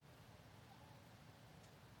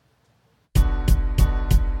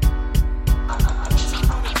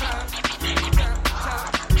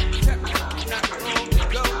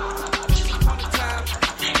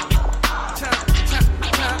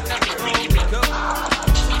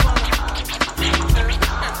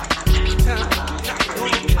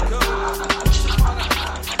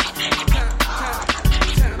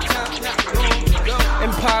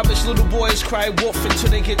cry wolf until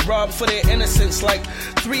they get robbed for their innocence, like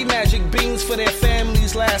 3 magic beans for their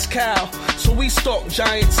family's last cow. So we stalk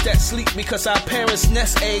giants that sleep because our parents'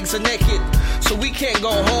 nest eggs are naked. So we can't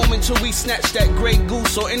go home until we snatch that gray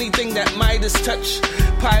goose or anything that Midas touch.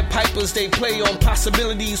 Pied Pipers, they play on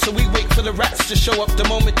possibilities, so we wait for the rats to show up the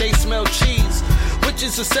moment they smell cheese.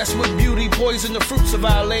 Witches obsessed with beauty, poison the fruits of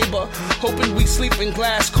our labor, hoping we sleep in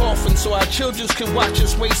glass coffins so our children can watch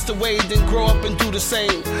us waste away, then grow up and do the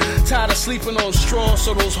same. Tired of sleeping on straw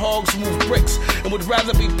so those hogs move bricks, and would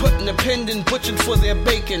rather be put in a pen than butchered for their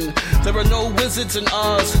bacon. There are no wizards in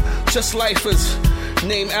Oz, just lifers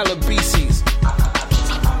named Alabisis.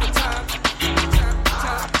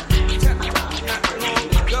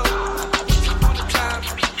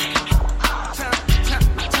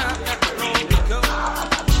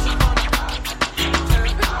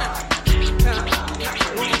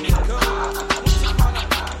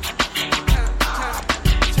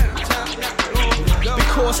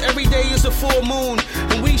 Every day is a full moon,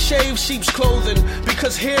 and we shave sheep's clothing,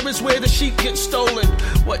 because here is where the sheep get stolen.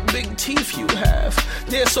 What big teeth you have.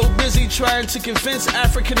 They're so busy trying to convince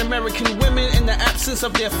African American women in the absence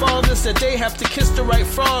of their fathers that they have to kiss the right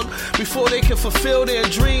frog before they can fulfill their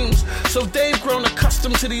dreams. So they've grown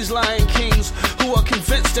accustomed to these lying kings who are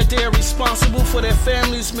convinced that they are responsible for their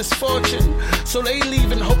family's misfortune. So they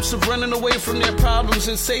leave in hopes of running away from their problems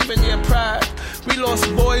and saving their pride. We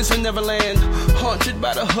lost boys in Neverland, haunted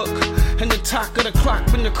by the hook and the talk of the clock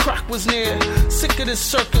when the croc was near. Sick of this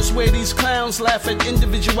circus where these clowns laugh at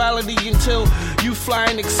individuality until you fly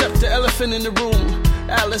and accept the elephant in the room.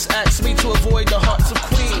 Alice asked me to avoid the hearts of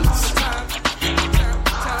queens.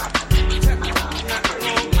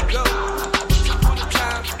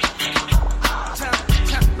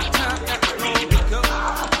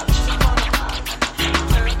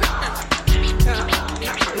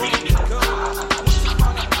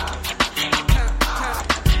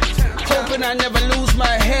 I never lose my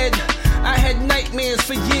head. I had nightmares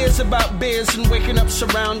for years about bears and waking up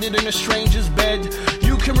surrounded in a stranger's bed.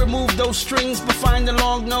 You can remove those strings but find the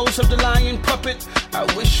long nose of the lion puppet. I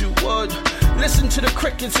wish you would. Listen to the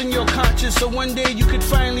crickets in your conscience so one day you could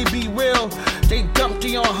finally be real. They dumped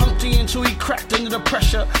on Humpty until he cracked under the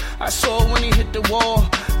pressure I saw when he hit the wall.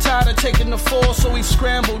 Tired of taking the fall, so he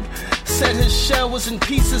scrambled. Said his shell was in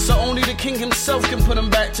pieces, so only the king himself can put them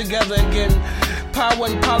back together again. Power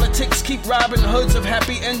and politics keep robbing hoods of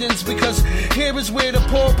happy endings, because here is where the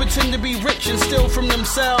poor pretend to be rich and steal from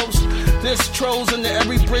themselves. There's trolls under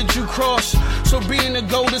every bridge you cross, so being a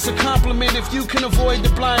goat is a compliment if you can avoid the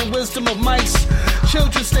blind wisdom of mice.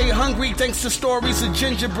 Children stay hungry thanks to stories of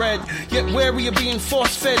gingerbread, yet wary of being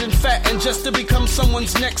force-fed and fattened just to become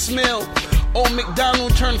someone's next meal. Old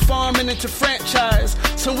McDonald turned farming into franchise,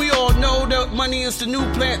 so we all know that money is the new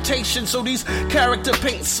plantation. So these character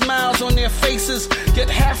paint smiles on their faces, yet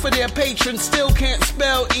half of their patrons still can't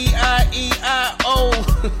spell E-I-E-I-O.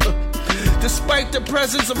 Despite the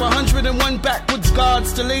presence of 101 backwards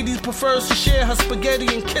gods, the lady prefers to share her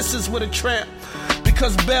spaghetti and kisses with a tramp,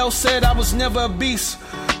 because Belle said I was never a beast,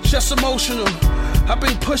 just emotional. I've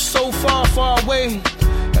been pushed so far, far away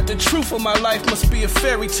that the truth of my life must be a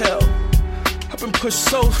fairy tale. I've been pushed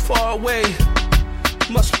so far away,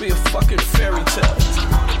 must be a fucking fairy tale.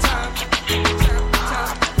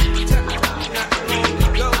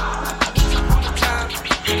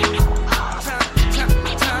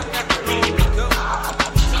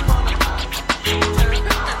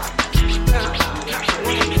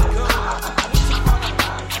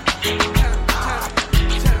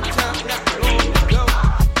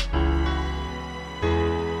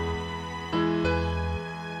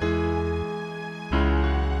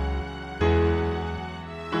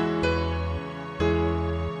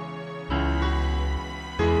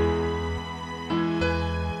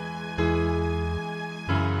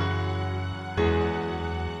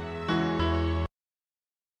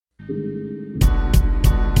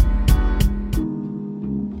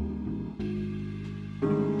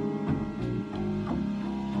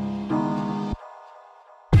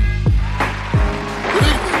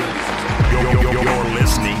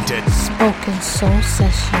 Spoken Soul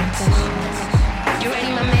Sessions. You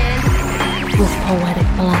ready, my man? With Poetic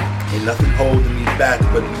Black. Ain't nothing holding me back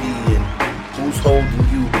but me, and who's holding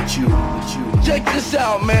you but you, Check this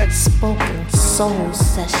out, man. Spoken Soul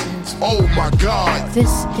Sessions. Oh my God.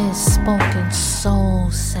 This is Spoken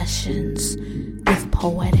Soul Sessions with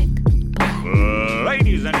Poetic Black.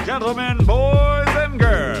 Ladies and gentlemen, boys and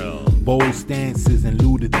girls. Bold stances and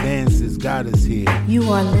looted dances got us here. You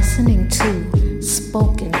are listening to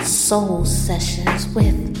Spoken Soul Sessions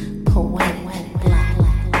with Poetic Black.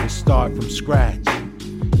 We'll start from scratch,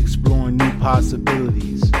 exploring new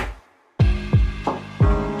possibilities.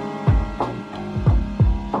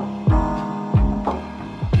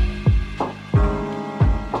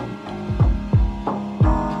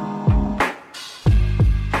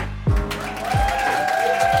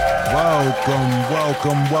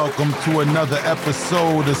 Welcome to another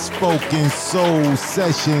episode of Spoken Soul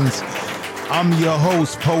Sessions. I'm your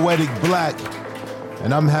host, Poetic Black,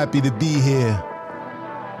 and I'm happy to be here.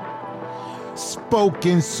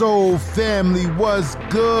 Spoken Soul family, what's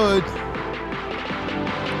good?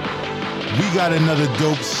 We got another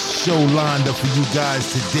dope show lined up for you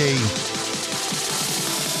guys today.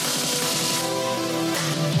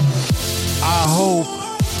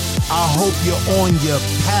 I hope you're on your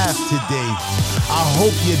path today. I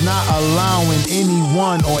hope you're not allowing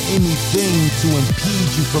anyone or anything to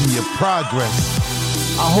impede you from your progress.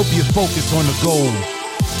 I hope you focus on the goal.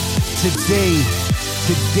 Today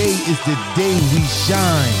is the day we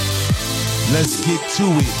shine. Let's get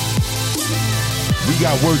to it. We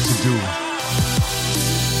got work to do.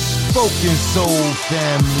 Spoken Soul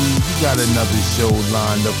family, we got another show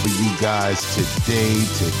lined up for you guys today.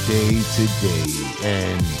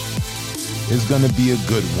 And it's gonna be a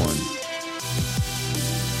good one.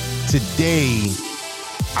 Today,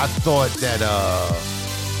 I thought that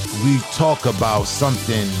we talk about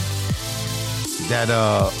something that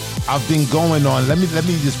I've been going on. Let me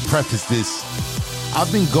just preface this. I've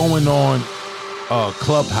been going on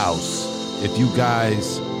Clubhouse. If you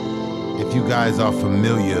guys are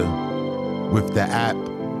familiar with the app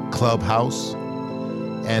Clubhouse,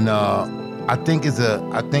 and I think it's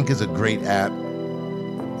a great app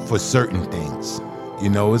for certain things. You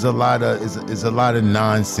know, it's a lot of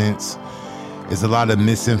nonsense. There's a lot of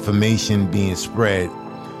misinformation being spread,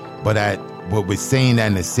 but we're saying that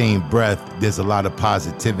in the same breath, there's a lot of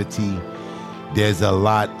positivity. There's a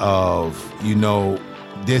lot of,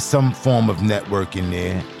 there's some form of networking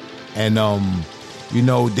there, and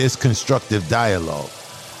there's constructive dialogue,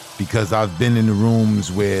 because I've been in the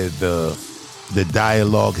rooms where the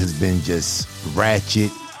dialogue has been just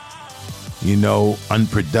ratchet,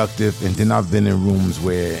 unproductive, and then I've been in rooms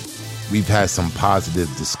where we've had some positive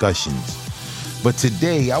discussions. But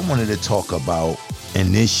today I wanted to talk about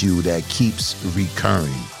an issue that keeps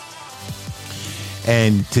recurring.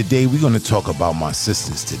 And today we're going to talk about my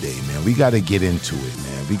sisters today, man. We got to get into it,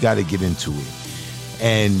 man. We got to get into it.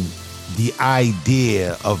 And the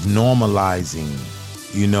idea of normalizing,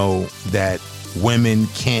 that women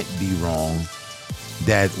can't be wrong,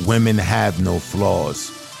 that women have no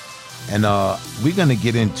flaws. And we're going to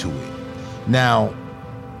get into it. Now,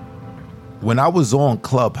 when I was on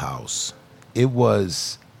Clubhouse, it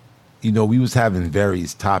was, we was having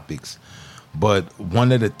various topics. But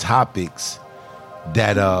one of the topics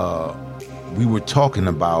that we were talking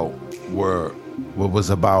about was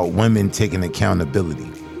about women taking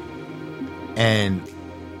accountability. And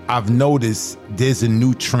I've noticed there's a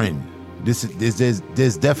new trend.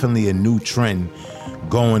 There's definitely a new trend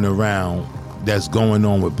going around that's going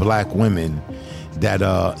on with black women that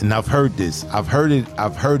and I've heard this. I've heard it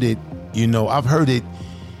in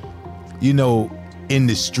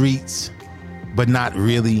the streets, but not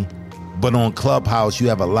really. But on Clubhouse, you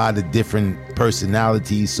have a lot of different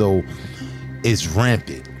personalities, so it's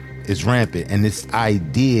rampant. It's rampant. And this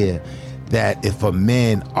idea that if a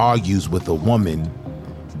man argues with a woman,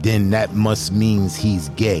 then that must means he's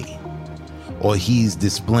gay, or he's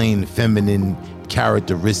displaying feminine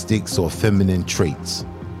characteristics or feminine traits.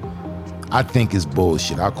 I think it's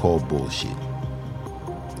bullshit. I call bullshit.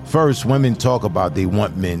 First, women talk about they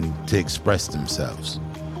want men to express themselves.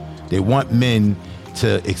 They want men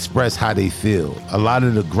to express how they feel. A lot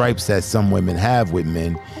of the gripes that some women have with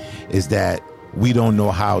men is that we don't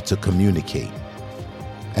know how to communicate.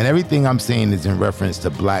 And everything I'm saying is in reference to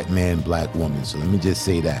black man, black woman. So let me just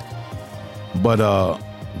say that. But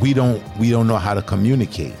we don't know how to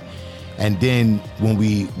communicate. And then when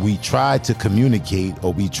we try to communicate,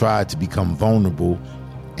 or we try to become vulnerable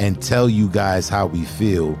and tell you guys how we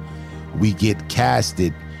feel, we get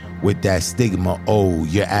casted with that stigma. Oh,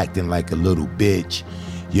 you're acting like a little bitch.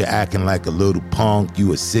 You're acting like a little punk.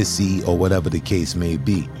 You a sissy, or whatever the case may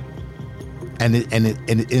be. And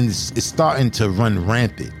it's starting to run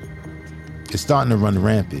rampant. It's starting to run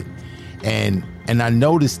rampant. And I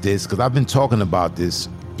noticed this because I've been talking about this,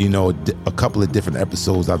 a couple of different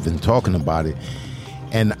episodes I've been talking about it.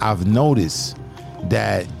 And I've noticed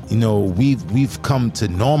that, we've come to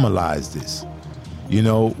normalize this.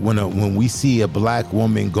 When we see a black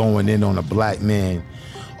woman going in on a black man,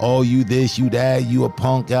 oh, you this, you that, you a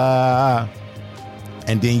punk,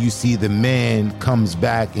 And then you see the man comes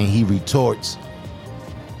back and he retorts,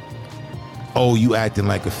 oh, you acting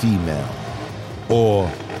like a female.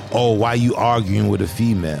 Or, oh, why you arguing with a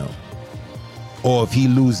female? Or if he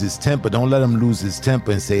loses temper, don't let him lose his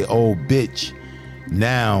temper and say, oh, bitch,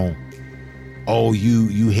 now, oh,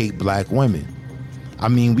 you hate black women. I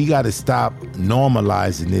mean, we got to stop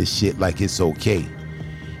normalizing this shit like it's okay.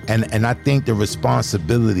 And I think the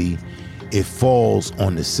responsibility, it falls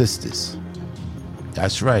on the sisters.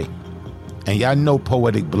 That's right. And y'all know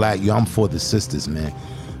Poetic Black, I'm for the sisters, man.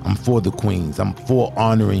 I'm for the queens. I'm for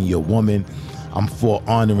honoring your woman. I'm for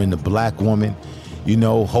honoring the black woman,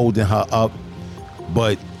 holding her up.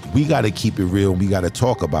 But we got to keep it real. We got to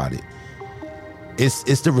talk about it.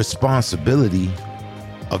 It's the responsibility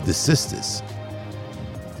of the sisters.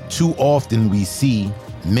 Too often we see,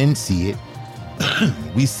 men see it.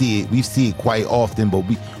 We see it quite often, but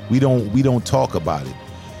we don't talk about it,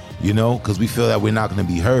 because we feel that we're not going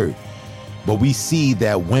to be heard. But we see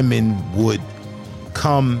that women would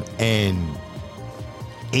come and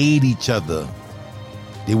aid each other.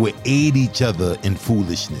 They would aid each other in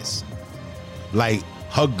foolishness. Like,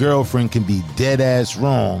 her girlfriend can be dead ass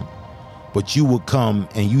wrong, but you would come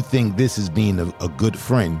and you think this is being a good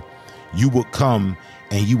friend. You would come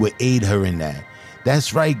and you would aid her in that.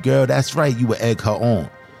 That's right, girl. That's right. You would egg her on.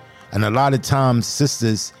 And a lot of times,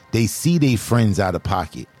 sisters, they see their friends out of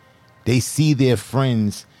pocket. They see their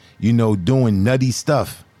friends, doing nutty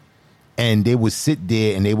stuff. And they would sit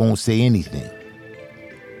there and they won't say anything.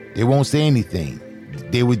 They won't say anything.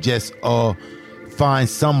 They would just find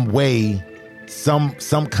some way, some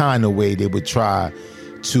kind of way they would try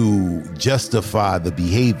to justify the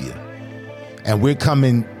behavior. And we're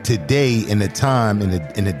coming today in a time,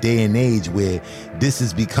 in a day and age where this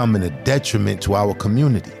is becoming a detriment to our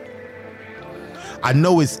community. I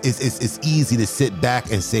know it's easy to sit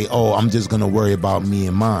back and say, oh, I'm just going to worry about me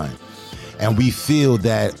and mine. And we feel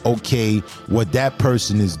that, okay, what that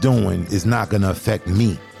person is doing is not going to affect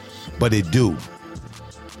me. But it do.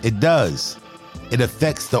 It does. It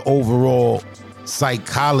affects the overall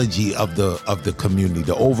psychology of the community,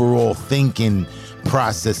 the overall thinking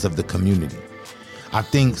process of the community. I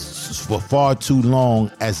think for far too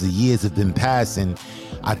long, as the years have been passing,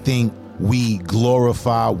 I think we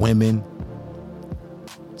glorify women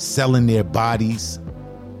selling their bodies,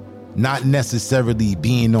 not necessarily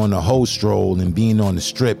being on a hoe stroll and being on the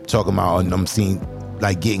strip talking about, and I'm seeing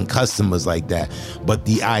like getting customers like that, but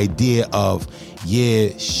the idea of,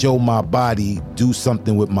 yeah, show my body, do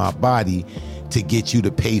something with my body to get you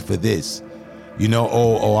to pay for this.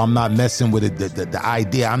 I'm not messing with it. The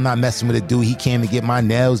idea, I'm not messing with a dude. He can't get my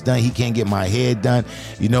nails done. He can't get my hair done.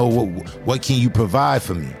 What can you provide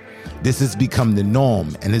for me? This has become the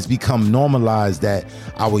norm, and it's become normalized that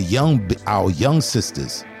our young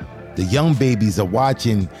sisters, the young babies, are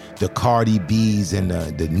watching the Cardi B's and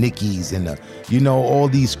the Nickis and all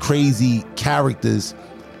these crazy characters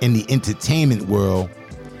in the entertainment world,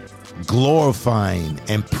 glorifying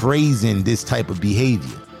and praising this type of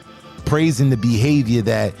behavior. Praising the behavior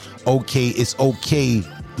that, okay, it's okay,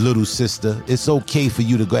 little sister, it's okay for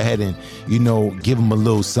you to go ahead and, give him a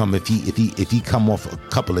little something if he come off a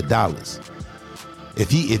couple of dollars. If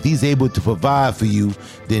he's able to provide for you,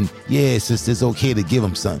 then yeah, sister, it's okay to give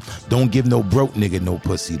him something. Don't give no broke nigga no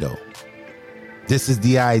pussy though. This is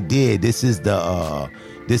the idea. This is the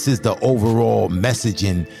overall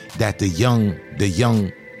messaging that the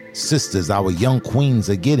young sisters, our young queens,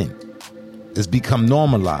 are getting. It's become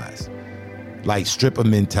normalized, like stripper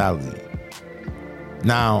mentality.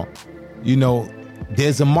 Now,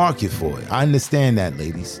 there's a market for it. I understand that,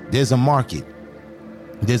 ladies. There's a market.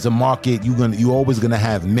 There's a market. You always gonna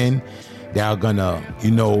have men that are gonna,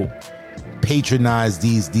 patronize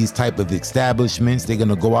these type of establishments. They're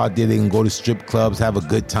gonna go out there. They can go to strip clubs, have a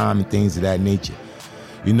good time, and things of that nature.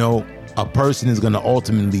 A person is gonna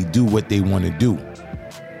ultimately do what they want to do.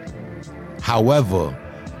 However,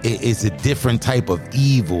 it's a different type of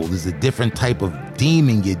evil. There's a different type of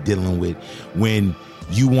demon you're dealing with when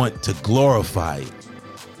you want to glorify it.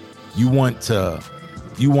 You want to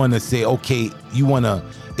say, okay,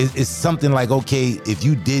 it's something like, okay, if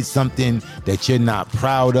you did something that you're not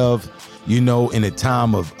proud of, in a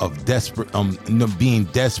time of desperate, being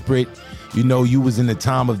desperate, you was in a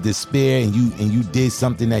time of despair and you did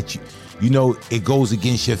something that it goes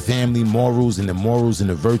against your family morals and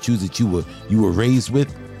the virtues that you were raised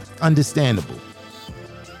with. Understandable.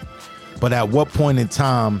 But at what point in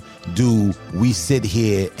time do we sit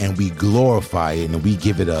here and we glorify it and we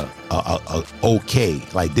give it a okay?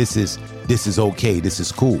 Like this is okay, this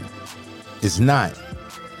is cool. It's not.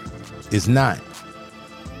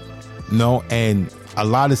 No, and a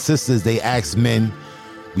lot of sisters, we ask men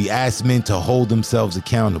to hold themselves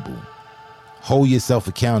accountable. Hold yourself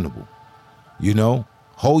accountable.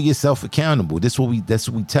 Hold yourself accountable. That's what we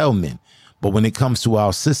tell men. But when it comes to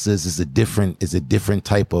our sisters, it's a different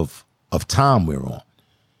type of time we're on.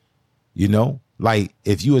 Like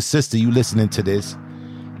if you a sister, you listening to this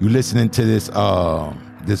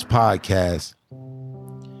podcast,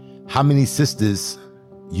 how many sisters,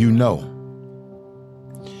 you know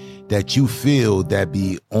that you feel that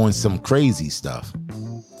be on some crazy stuff?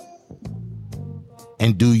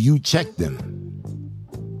 And do you check them?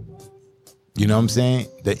 You know what I'm saying?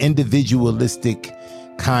 The individualistic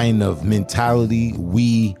kind of mentality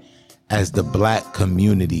we as the black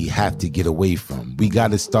community have to get away from. We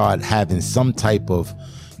got to start having some type of,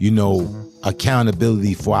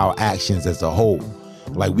 accountability for our actions as a whole.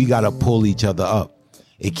 Like, we got to pull each other up.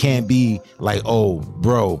 It can't be like, oh,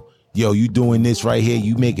 bro, yo, you doing this right here,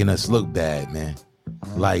 you making us look bad, man.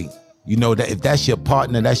 Like, that if that's your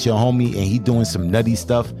partner, that's your homie, and he doing some nutty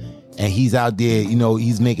stuff, and he's out there,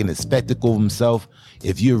 he's making a spectacle of himself,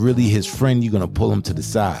 if you're really his friend, you're going to pull him to the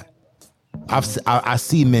side. I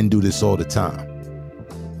see men do this all the time.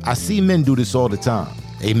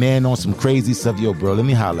 A man on some crazy stuff, yo, bro, let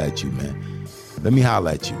me holler at you, man. Let me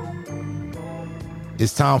holler at you.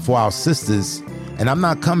 It's time for our sisters, and I'm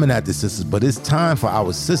not coming at the sisters, but it's time for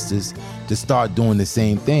our sisters to start doing the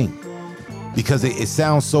same thing. Because it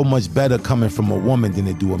sounds so much better coming from a woman than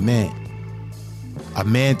it do a man. A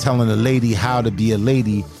man telling a lady how to be a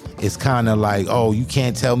lady is kind of like, oh, you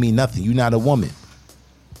can't tell me nothing. You're not a woman.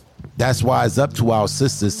 That's why it's up to our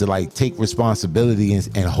sisters to like take responsibility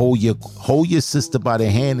and hold your sister by the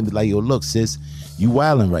hand and be like, yo, look, sis, you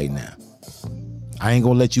wilding right now. I ain't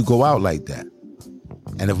gonna let you go out like that.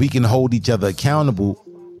 And if we can hold each other accountable,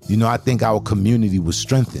 I think our community will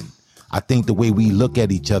strengthen. I think the way we look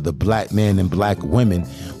at each other, black men and black women,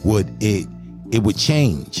 would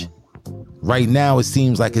change. Right now, it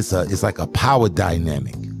seems like it's like a power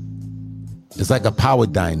dynamic. It's like a power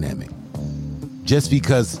dynamic. Just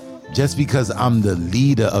because I'm the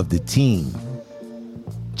leader of the team,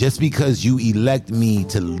 just because you elect me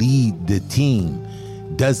to lead the team,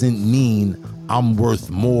 doesn't mean I'm worth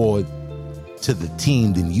more to the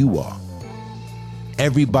team than you are.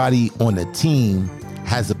 Everybody on the team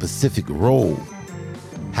has a specific role,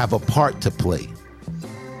 have a part to play.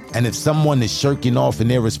 And if someone is shirking off in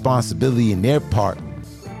their responsibility in their part,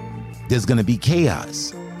 there's going to be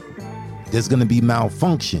chaos. There's going to be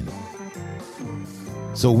malfunction.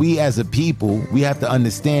 So we as a people, we have to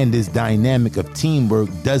understand this dynamic of teamwork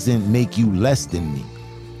doesn't make you less than me.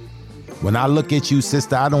 When I look at you,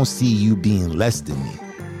 sister, I don't see you being less than me.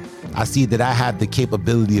 I see that I have the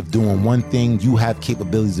capability of doing one thing, you have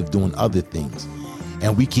capabilities of doing other things.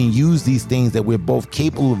 And we can use these things that we're both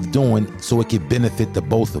capable of doing so it can benefit the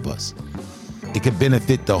both of us. It could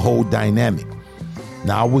benefit the whole dynamic.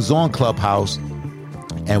 Now, I was on Clubhouse,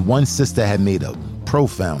 and one sister had made a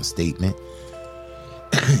profound statement.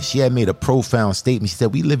 She had made a profound statement. She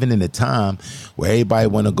said, we living in a time where everybody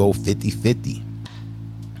want to go 50-50.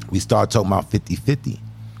 We start talking about 50-50.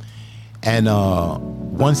 And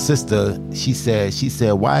one sister, she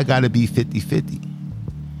said, why I gotta be 50-50?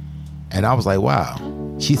 And I was like, wow.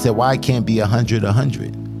 She said, why it can't be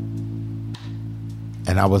 100-100?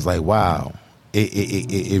 And I was like, wow.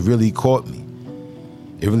 It really caught me.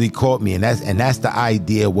 It really caught me. And that's the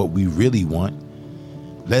idea of what we really want.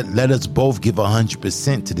 Let us both give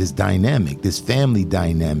 100% to this dynamic, this family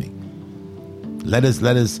dynamic. Let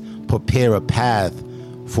us prepare a path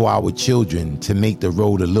for our children to make the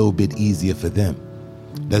road a little bit easier for them.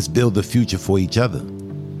 Let's build a future for each other.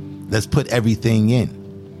 Let's put everything in.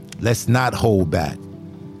 Let's not hold back,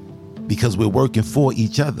 because we're working for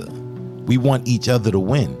each other. We want each other to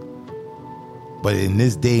win. But in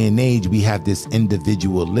this day and age, we have this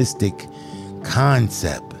individualistic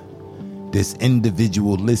concept. This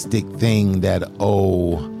individualistic thing that,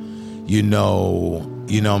 you know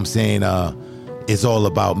what I'm saying, it's all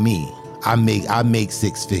about me. I make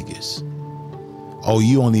six figures. Oh,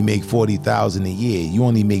 you only make 40,000 a year. You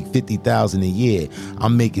only make 50,000 a year.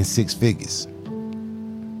 I'm making six figures.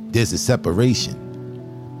 There's a separation.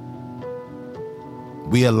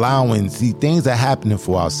 Things are happening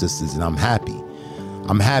for our sisters, and I'm happy.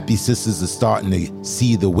 I'm happy sisters are starting to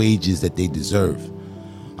see the wages that they deserve.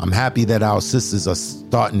 I'm happy that our sisters are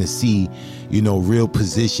starting to see, real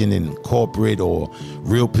position in corporate or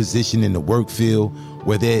real position in the work field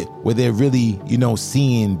where they're really,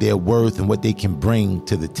 seeing their worth and what they can bring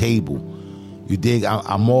to the table. You dig?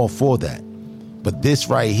 I'm all for that. But this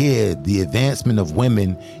right here, the advancement of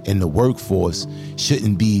women in the workforce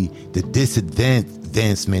shouldn't be the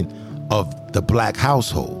disadvancement of the black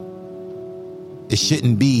household. It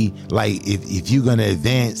shouldn't be like if you're gonna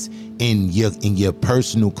advance in your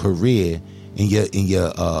personal career, in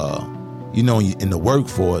the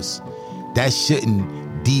workforce, that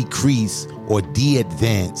shouldn't decrease or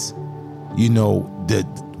de-advance,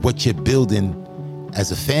 what you're building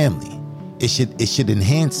as a family. It should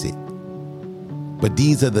enhance it. But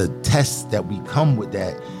these are the tests that we come with.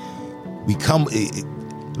 That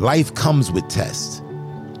Life comes with tests.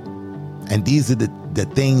 And these are the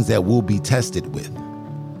things that we'll be tested with.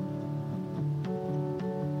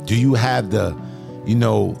 Do you have the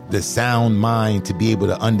sound mind to be able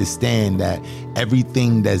to understand that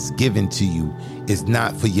everything that's given to you is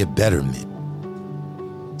not for your betterment?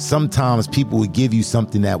 Sometimes people would give you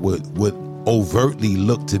something that would overtly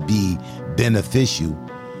look to be beneficial,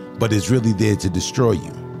 but it's really there to destroy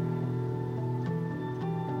you.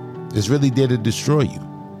 It's really there to destroy you.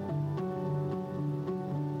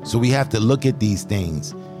 So we have to look at these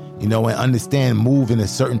things, and understand, move in a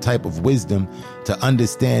certain type of wisdom to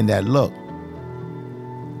understand that, look,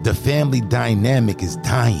 the family dynamic is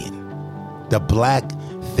dying. The black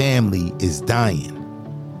family is dying.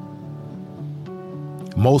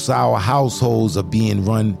 Most of our households are being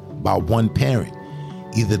run by one parent.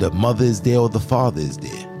 Either the mother is there or the father is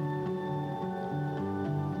there.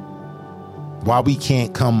 Why we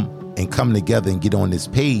can't come together and get on this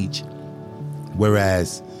page,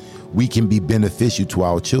 whereas we can be beneficial to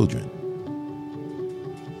our children.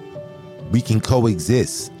 We can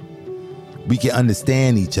coexist. We can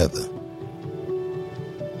understand each other.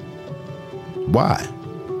 Why?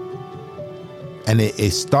 And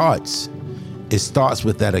it starts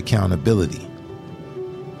with that accountability.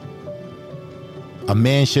 A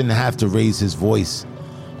man shouldn't have to raise his voice.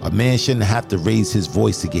 A man shouldn't have to raise his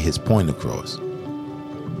voice to get his point across.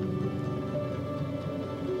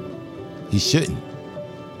 He shouldn't.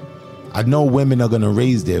 I know women are going to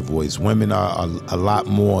raise their voice. Women are a lot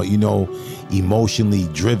more, emotionally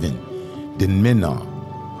driven than men are.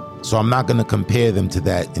 So I'm not going to compare them to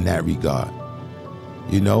that in that regard.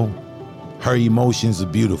 Her emotions are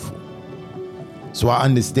beautiful. So I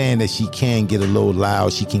understand that she can get a little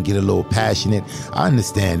loud. She can get a little passionate. I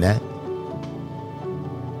understand that.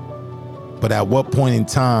 But at what point in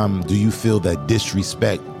time do you feel that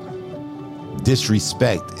disrespect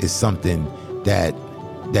is something that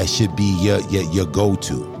should be your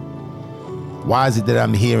go-to? Why is it that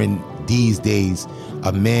I'm hearing these days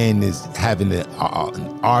a man is having an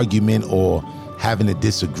argument or having a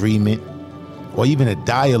disagreement or even a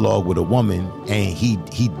dialogue with a woman and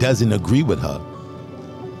he doesn't agree with her?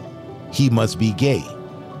 He must be gay.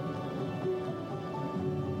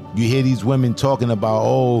 You hear these women talking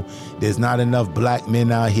about, there's not enough black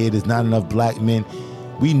men out here. There's not enough black men.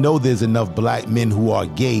 We know there's enough black men who are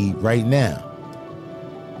gay right now.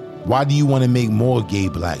 Why do you want to make more gay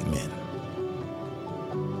black men?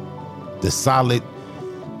 The solid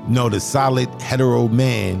hetero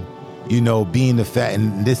man, being the fact,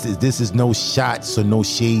 and this is no shots or no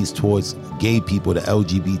shades towards gay people, the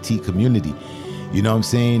LGBT community. You know what I'm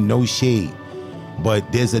saying? No shade.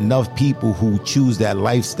 But there's enough people who choose that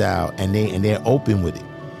lifestyle and they're open with it.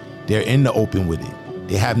 They're in the open with it.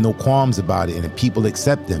 They have no qualms about it, and the people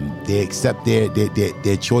accept them. They accept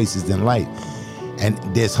their choices in life. And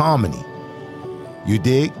there's harmony. You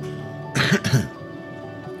dig?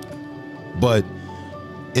 But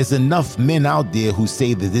it's enough men out there who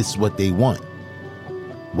say that this is what they want.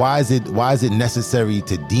 Why is it necessary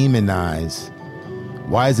to demonize?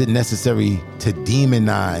 Why is it necessary to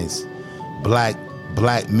demonize black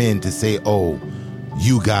men to say,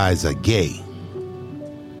 you guys are gay?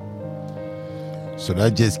 So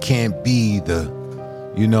that just can't be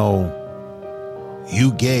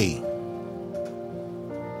you gay.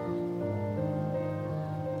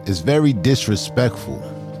 It's very disrespectful.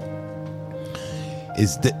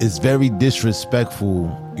 It's very disrespectful,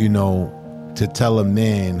 to tell a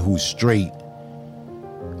man who's straight,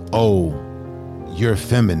 you're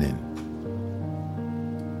feminine.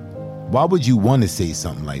 Why would you want to say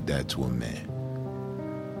something like that to a man?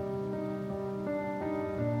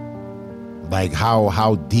 Like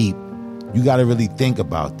how deep? You got to really think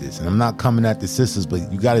about this. And I'm not coming at the sisters,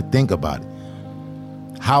 but you got to think about it.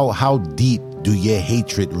 How deep do your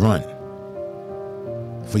hatred run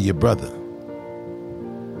for your brother?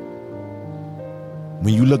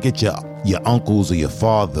 When you look at your uncles or your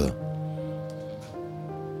father,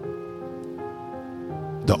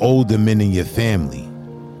 the older men in your family,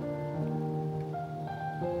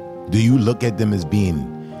 do you look at them as being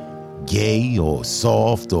gay or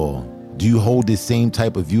soft, or do you hold the same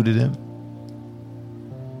type of view to them?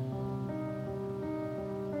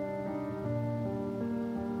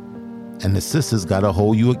 And the sisters gotta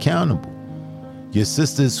hold you accountable. Your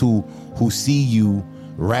sisters who see you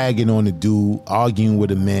ragging on a dude, arguing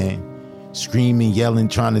with a man, screaming, yelling,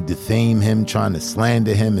 trying to defame him, trying to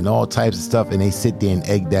slander him and all types of stuff, and they sit there and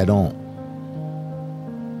egg that on.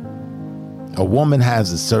 A woman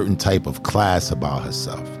has a certain type of class about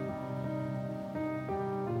herself.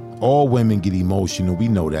 All women get emotional, we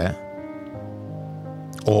know that.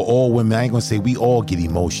 or all women, I ain't gonna say we all get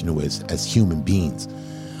emotional as human beings,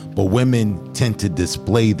 but women tend to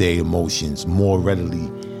display their emotions more readily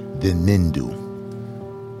than men do.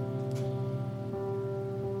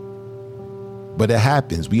 But it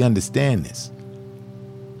happens. We understand this.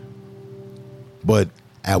 But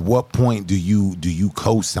at what point do you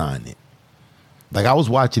co-sign it? Like, I was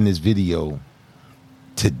watching this video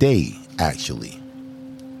today, actually.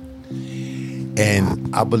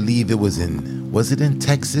 And I believe was it in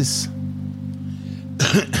Texas?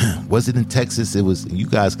 Was it in Texas? It was, you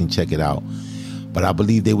guys can check it out. But I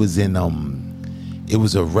believe they was in it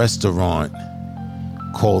was a restaurant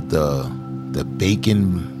called the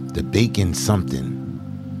bacon something.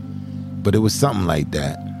 But it was something like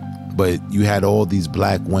that. But you had all these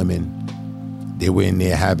black women. They were in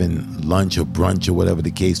there having lunch or brunch or whatever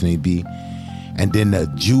the case may be. And then the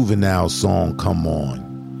Juvenile song come on.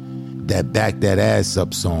 That Back That Ass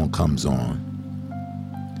Up song comes on.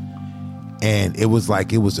 And it was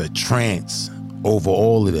like it was a trance over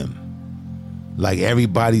all of them. Like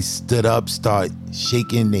everybody stood up, start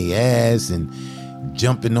shaking their ass and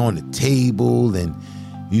jumping on the table and,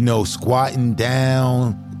 you know, squatting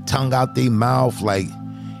down, tongue out their mouth, like,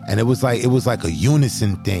 and it was like a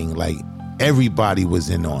unison thing. Like everybody was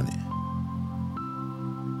in on it.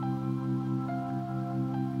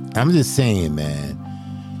 I'm just saying, man,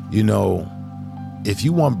 you know, if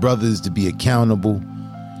you want brothers to be accountable,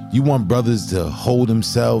 you want brothers to hold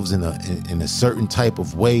themselves in a certain type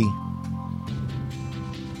of way,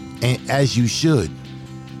 and as you should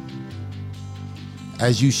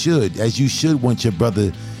want your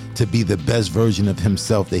brother to be the best version of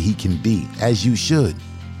himself that he can be, as you should.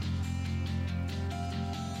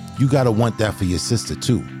 You gotta want that for your sister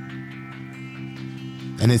too.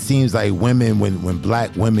 And it seems like women, when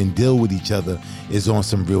black women deal with each other, is on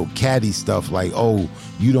some real catty stuff like, oh,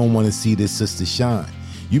 you don't want to see this sister shine.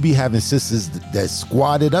 You be having sisters that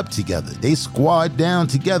squatted up together. They squad down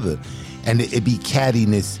together. And it be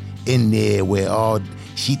cattiness in there where, oh,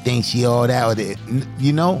 she thinks she all that,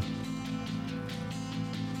 you know?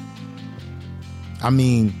 I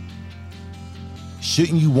mean,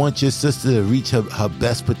 shouldn't you want your sister to reach her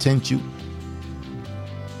best potential?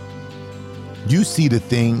 You see the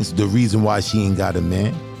things, the reason why she ain't got a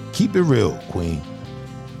man. Keep it real, Queen.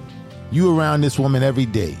 You around this woman every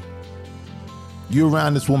day. You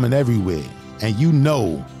around this woman everywhere. And you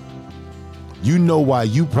know why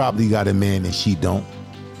you probably got a man and she don't.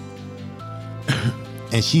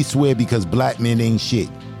 And she swear because black men ain't shit.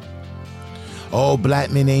 Oh,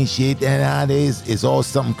 black men ain't shit. And nowadays it's all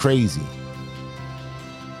something crazy.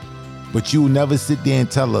 But you'll never sit there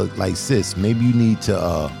and tell her, like, sis, maybe you need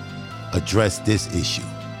to address this issue,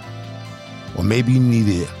 or maybe you need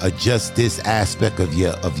to adjust this aspect of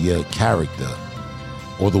your character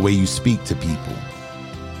or the way you speak to people.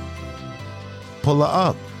 Pull her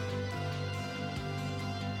up.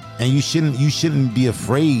 And you shouldn't be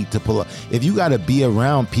afraid to pull up. If you got to be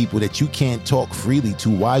around people that you can't talk freely to,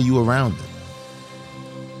 why are you around them?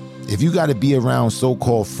 If you got to be around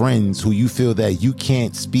so-called friends who you feel that you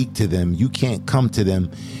can't speak to them, you can't come to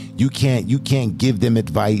them, you can't give them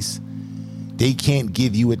advice, they can't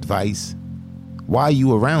give you advice, why are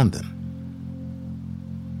you around them?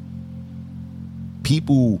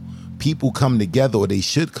 People come together, or they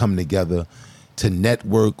should come together to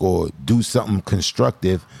network or do something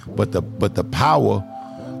constructive, but the power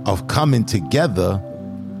of coming together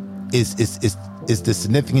is the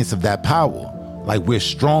significance of that power. Like, we're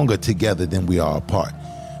stronger together than we are apart.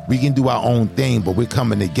 We can do our own thing, but we're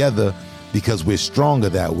coming together because we're stronger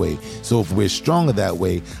that way. So if we're stronger that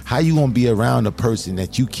way, how you gonna be around a person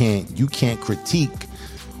that you can't critique,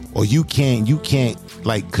 or you can't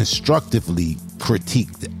like constructively critique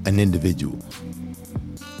an individual?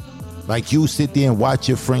 Like, you sit there and watch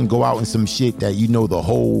your friend go out in some shit that you know the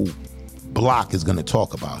whole block is gonna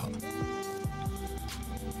talk about her.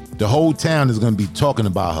 The whole town is gonna be talking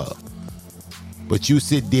about her. But you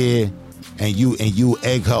sit there and you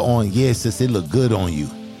egg her on, yeah, sis, it look good on you.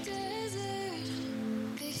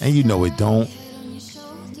 And you know it don't.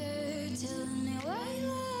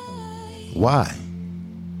 Why?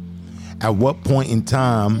 At what point in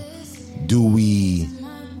time do we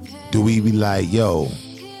be like, yo,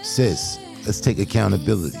 sis, let's take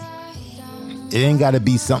accountability? It ain't gotta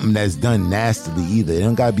be something that's done nastily either. It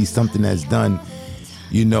ain't gotta be something that's done,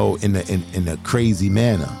 you know, in a crazy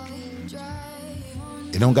manner.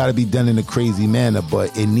 It don't got to be done in a crazy manner,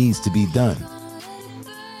 but it needs to be done.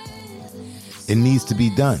 It needs to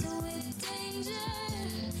be done.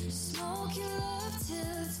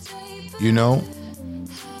 You know,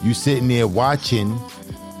 you sitting there watching,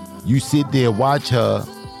 you sit there, watch her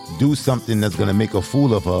do something that's gonna make a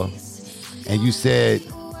fool of her, and you said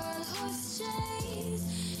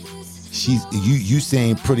you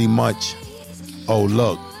saying pretty much, oh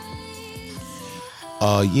look,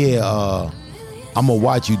 I'm gonna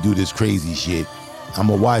watch you do this crazy shit. I'm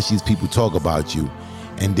gonna watch these people talk about you,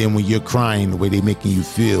 and then when you're crying the way they making you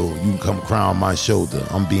feel, you can come cry on my shoulder.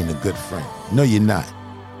 I'm being a good friend. No, you're not.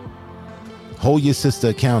 Hold your sister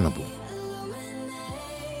accountable,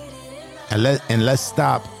 and let's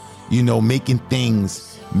stop, making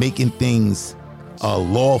things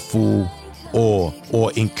lawful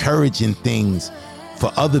or encouraging things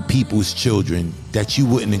for other people's children that you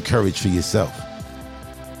wouldn't encourage for yourself.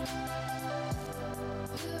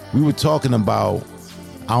 We were talking about,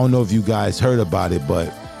 I don't know if you guys heard about it,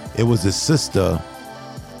 but it was a sister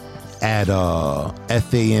at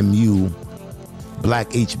FAMU, Black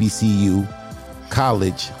HBCU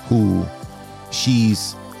college, who she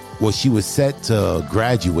was set to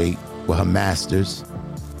graduate with her master's,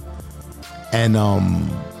 and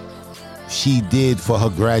she did, for her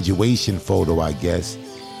graduation photo, I guess,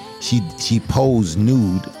 she posed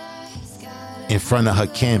nude in front of her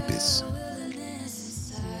campus.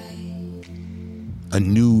 A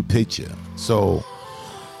nude picture. So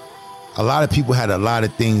a lot of people had a lot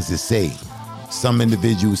of things to say. Some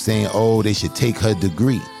individuals saying, oh, they should take her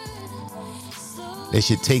degree. They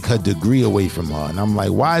should take her degree away from her. And I'm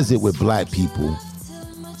like, why is it with black people?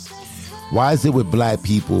 Why is it with black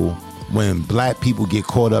people, when black people get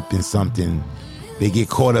caught up in something, they get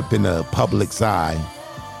caught up in the public's eye,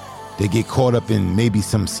 they get caught up in maybe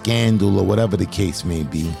some scandal or whatever the case may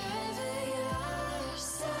be,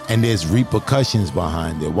 and there's repercussions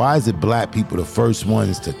behind it? Why is it black people the first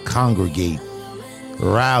ones to congregate,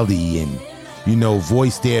 rally, and,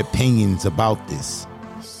 voice their opinions about this?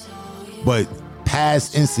 But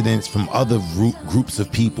past incidents from other groups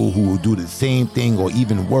of people who will do the same thing or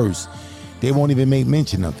even worse, they won't even make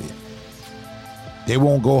mention of it. They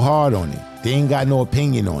won't go hard on it. They ain't got no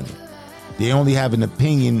opinion on it. They only have an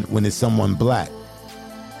opinion when it's someone black.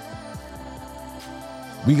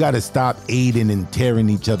 We got to stop aiding and tearing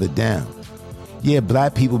each other down. Yeah,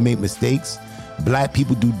 black people make mistakes. Black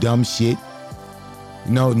people do dumb shit.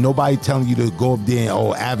 Nobody telling you to go up there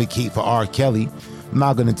and advocate for R. Kelly. I'm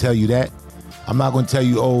not going to tell you that. I'm not going to tell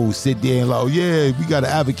you, sit there and we got to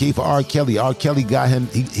advocate for R. Kelly. R. Kelly got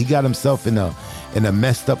he got himself in a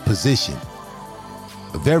messed up position.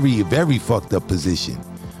 A very, very fucked up position.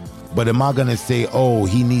 But am I going to say,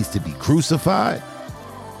 he needs to be crucified?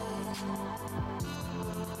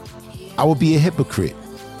 I would be a hypocrite.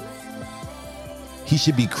 He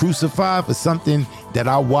should be crucified for something that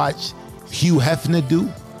I watch Hugh Hefner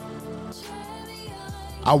do.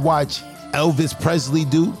 I watch Elvis Presley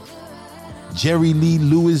do. Jerry Lee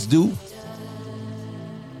Lewis do.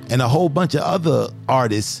 And a whole bunch of other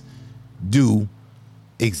artists do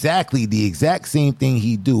exactly the exact same thing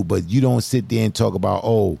he do, but you don't sit there and talk about,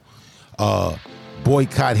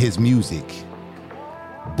 boycott his music.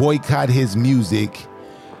 Boycott his music.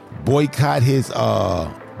 Boycott his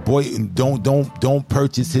don't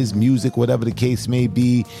purchase his music, whatever the case may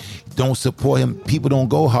be. Don't support him. People don't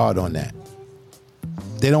go hard on that.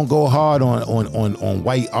 They don't go hard on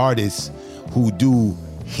white artists who do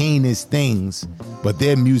heinous things, but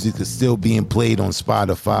their music is still being played on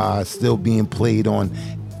Spotify, still being played on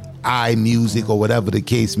iMusic or whatever the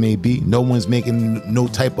case may be. No one's making no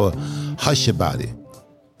type of hush about it.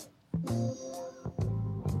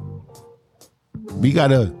 We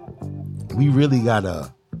really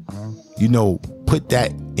gotta, put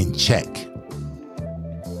that in check.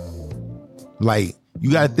 Like,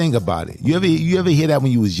 you gotta think about it. You ever hear that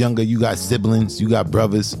when you was younger? You got siblings, you got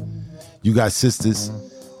brothers, you got sisters,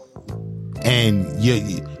 and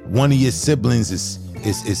one of your siblings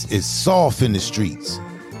is soft in the streets.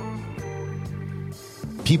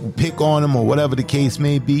 People pick on him or whatever the case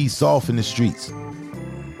may be, soft in the streets.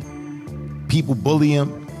 People bully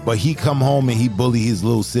him, but he come home and he bully his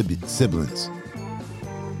little siblings.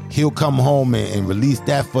 He'll come home and release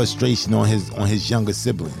that frustration on his younger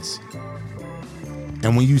siblings.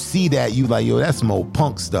 And when you see that, you like, that's some old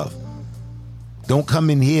punk stuff. Don't come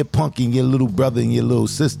in here punking your little brother and your little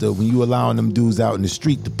sister when you allowing them dudes out in the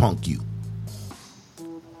street to punk you.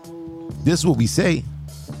 This is what we say.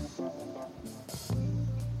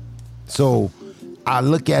 So I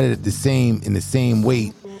look at it in the same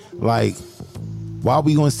way. Like, why are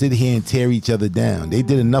we going to sit here and tear each other down? They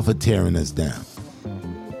did enough of tearing us down.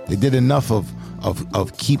 They did enough of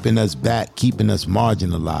keeping us back, keeping us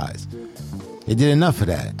marginalized. They did enough of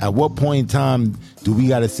that. At what point in time do we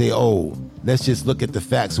got to say, let's just look at the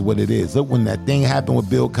facts of what it is? Look, when that thing happened with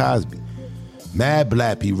Bill Cosby, mad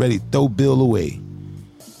black people ready to throw Bill away.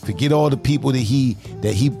 Forget all the people that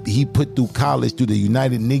he put through college through the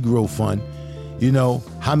United Negro Fund. You know,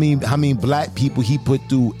 how many black people he put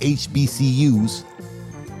through HBCUs.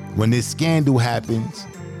 When this scandal happens,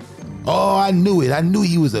 oh, I knew it. I knew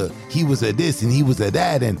he was a this and he was a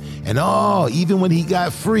that, and oh, even when he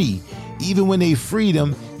got free, even when they freed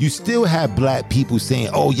him, you still have black people saying,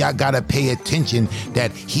 oh, y'all gotta pay attention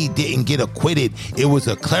that he didn't get acquitted. It was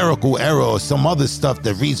a clerical error or some other stuff,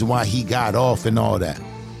 the reason why he got off and all that.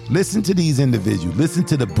 Listen to these individuals. Listen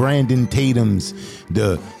to the Brandon Tatums,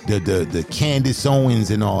 the Candace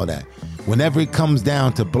Owens and all that. Whenever it comes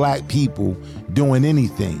down to black people doing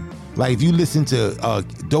anything, like if you listen to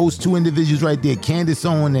those two individuals right there, Candace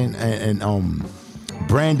Owens and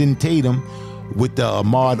Brandon Tatum with the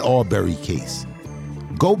Ahmaud Arbery case,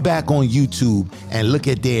 go back on YouTube and look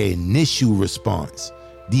at their initial response,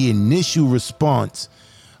 the initial response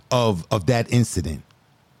of that incident.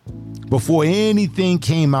 Before anything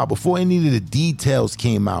came out, before any of the details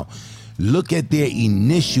came out, look at their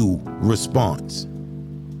initial response.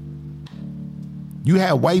 You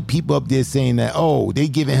had white people up there saying that, oh, they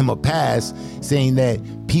giving him a pass, saying that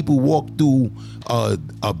people walk through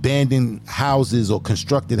abandoned houses or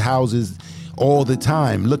constructed houses all the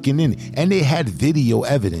time looking in. And they had video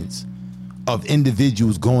evidence of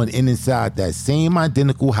individuals going in inside that same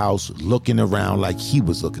identical house looking around like he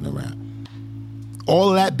was looking around. All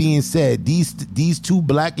of that being said, these two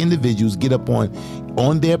black individuals get up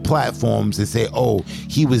on their platforms and say, oh,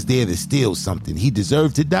 he was there to steal something. He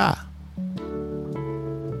deserved to die.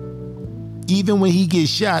 Even when he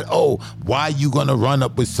gets shot, oh, why are you going to run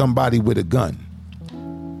up with somebody with a gun?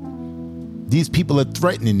 These people are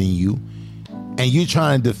threatening you, and you're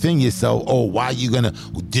trying to defend yourself. Oh, why are you going to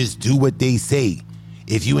just do what they say?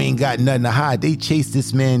 If you ain't got nothing to hide. They chased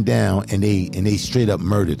this man down, and they straight up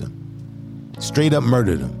murdered him. Straight up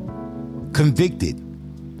murdered him. Convicted.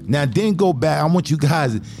 Now then go back. I want you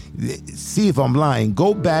guys to see if I'm lying.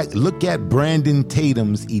 Go back, look at Brandon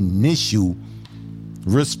Tatum's initial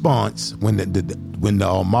response when the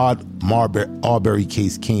Ahmaud Arbery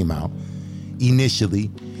case came out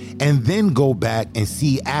initially, and then go back and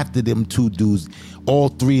see after them two dudes, all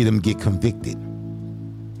three of them get convicted.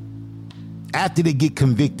 After they get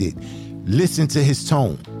convicted, listen to his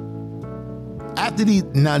tone. After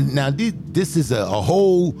this is a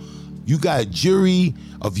whole, you got a jury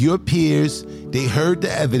of your peers, they heard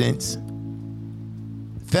the evidence,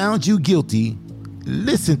 found you guilty.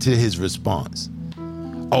 Listen to his response.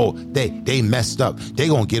 Oh, they messed up. They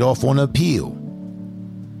gonna get off on appeal.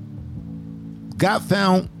 Got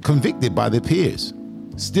found convicted by their peers.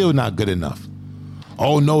 Still not good enough.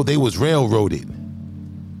 Oh no, they was railroaded.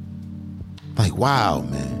 Like, wow,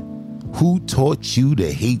 man. Who taught you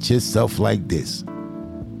to hate yourself like this?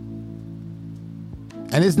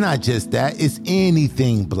 And it's not just that, it's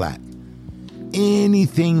anything black.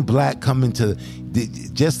 Anything black coming to,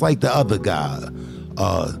 just like the other guy,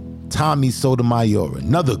 Tommy Sotomayor,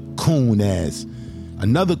 another coon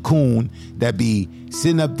that be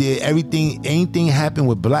sitting up there, anything happen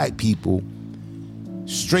with black people,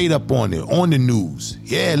 straight up on it, on the news.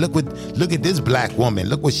 Yeah, look at this black woman,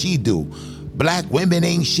 look what she do. Black women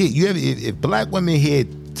ain't shit. If black women hear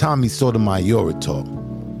Tommy Sotomayor talk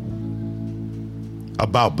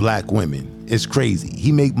about black women, it's crazy.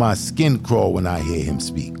 He make my skin crawl when I hear him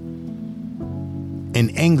speak.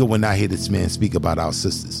 In anger when I hear this man speak about our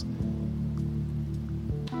sisters.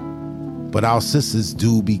 But our sisters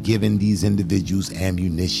do be giving these individuals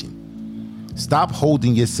ammunition. Stop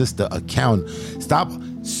holding your sister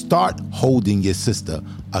Start holding your sister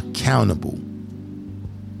accountable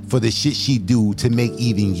for the shit she do to make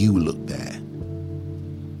even you look bad.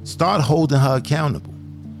 Start holding her accountable.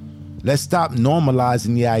 Let's stop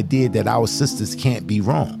normalizing the idea that our sisters can't be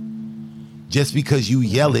wrong. Just because you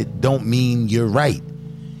yell it don't mean you're right.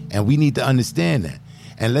 And we need to understand that.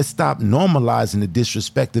 And let's stop normalizing the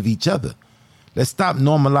disrespect of each other. Let's stop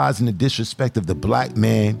normalizing the disrespect of the black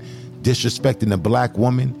man disrespecting the black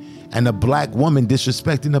woman and the black woman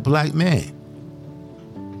disrespecting the black man.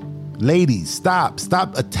 Ladies, stop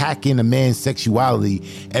attacking a man's sexuality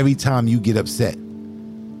every time you get upset.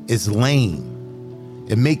 It's lame.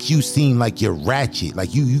 It makes you seem like you're ratchet,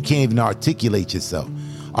 like you can't even articulate yourself.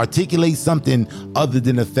 Articulate something other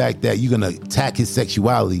than the fact that you're gonna attack his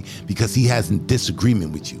sexuality because he has a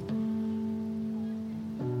disagreement with you.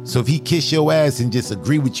 So if he kiss your ass and just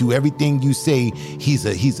agree with you, everything you say, he's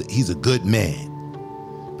a good man.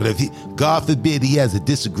 But if God forbid he has a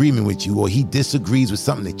disagreement with you or he disagrees with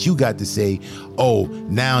something that you got to say, oh,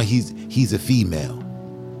 now he's a female.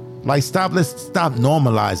 Like let's stop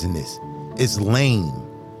normalizing this. It's lame.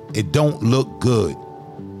 It don't look good.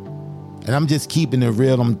 And I'm just keeping it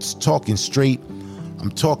real. I'm talking straight.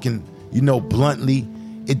 I'm talking, bluntly.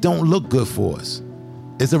 It don't look good for us.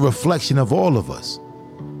 It's a reflection of all of us.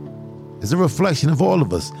 It's a reflection of all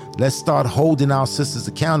of us. Let's start holding our sisters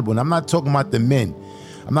accountable. And I'm not talking about the men.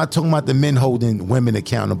 I'm not talking about the men holding women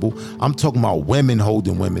accountable. I'm talking about women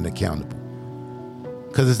holding women accountable.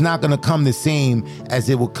 Because it's not going to come the same as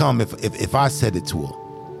it would come if I said it to her.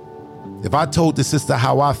 If I told the sister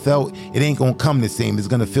how I felt, it ain't going to come the same. It's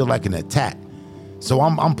going to feel like an attack. So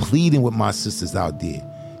I'm pleading with my sisters out there.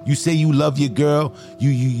 You say you love your girl,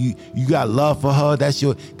 you got love for her, that's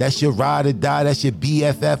your ride or die, that's your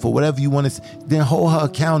BFF or whatever you want to say, then hold her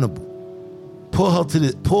accountable. Pull her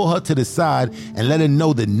to the side and let her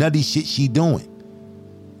know the nutty shit she doing.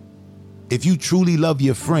 If you truly love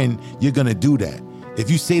your friend, you're gonna do that. If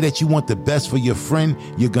you say that you want the best for your friend,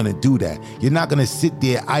 you're gonna do that. You're not gonna sit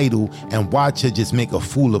there idle and watch her just make a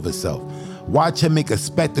fool of herself. Watch her make a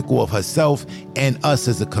spectacle of herself and us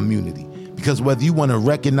as a community. Because whether you want to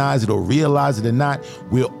recognize it or realize it or not,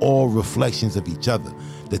 we're all reflections of each other.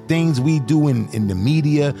 The things we do in the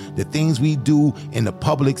media, the things we do in the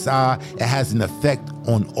public's eye, it has an effect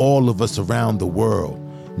on all of us around the world.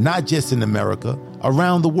 Not just in America,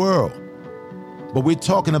 around the world. But we're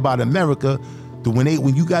talking about America.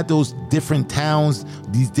 When you got those different towns,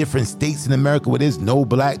 these different states in America where there's no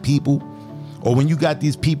black people, or when you got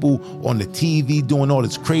these people on the TV doing all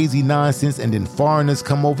this crazy nonsense and then foreigners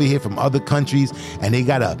come over here from other countries and they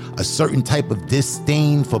got a certain type of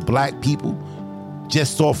disdain for black people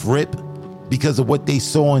just off rip because of what they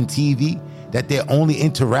saw on TV, that their only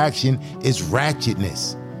interaction is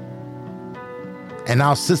ratchetness. And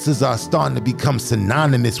our sisters are starting to become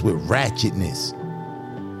synonymous with ratchetness.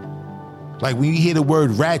 Like when you hear the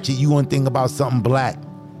word ratchet, you want to think about something black.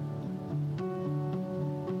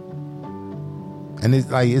 And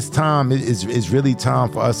it's like, it's time, it's really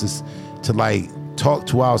time for us to like talk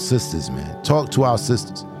to our sisters, man. Talk to our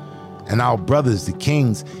sisters. And our brothers, the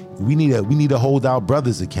kings, we need to hold our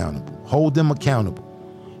brothers accountable. Hold them accountable.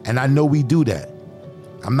 And I know we do that.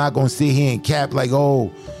 I'm not gonna sit here and cap like,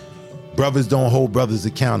 oh, brothers don't hold brothers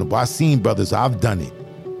accountable. I've seen brothers, I've done it.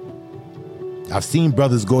 I've seen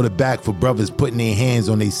brothers go to back for brothers putting their hands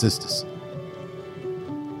on their sisters.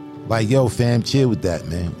 Like, yo, fam, chill with that,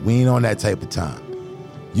 man. We ain't on that type of time.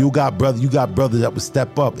 You got brothers that would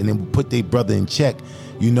step up and then put their brother in check,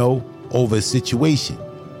 over a situation.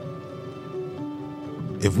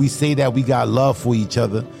 If we say that we got love for each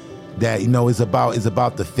other, that, it's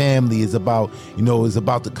about the family, it's about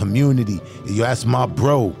the community. You ask my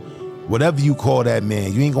bro, whatever you call that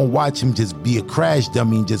man, you ain't gonna watch him just be a crash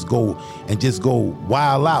dummy and just go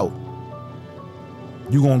wild out.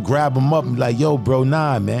 You gonna grab him up and be like, yo, bro,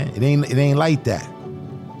 nah, man, it ain't like that.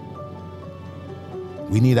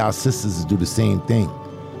 We need our sisters to do the same thing.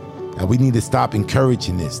 And we need to stop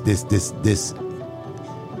encouraging this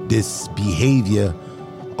behavior.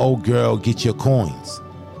 Oh, girl, get your coins.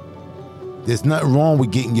 There's nothing wrong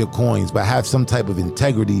with getting your coins, but have some type of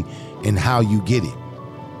integrity in how you get it.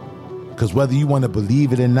 Because whether you want to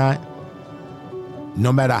believe it or not,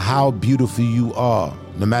 no matter how beautiful you are,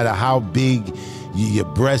 no matter how big your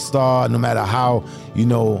breasts are, no matter how,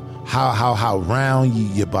 how round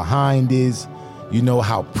your behind is,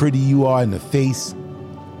 how pretty you are in the face,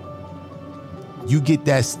 you get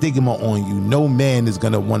that stigma on you. No man is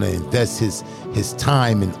going to want to invest his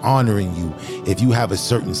time in honoring you if you have a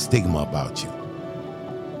certain stigma about you.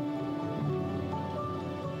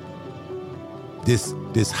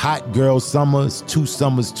 This hot girl summer is 2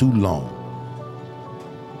 summers too long.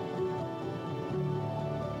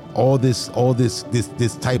 All this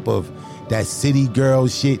type of that city girl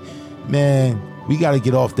shit, man, we got to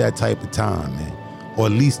get off that type of time, man. Or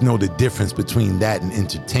at least know the difference between that and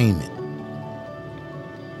entertainment.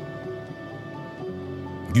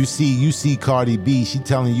 You see Cardi B, she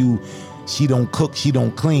telling you she don't cook, she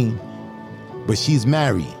don't clean, but she's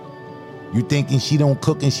married. You thinking she don't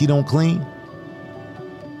cook and she don't clean?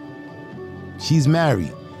 She's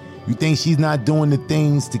married. You think she's not doing the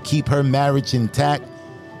things to keep her marriage intact?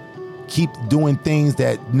 Keep doing things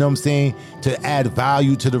that, to add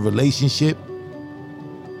value to the relationship?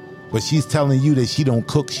 But she's telling you that she don't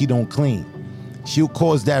cook, she don't clean. She'll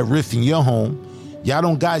cause that rift in your home. Y'all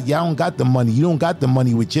don't got the money. You don't got the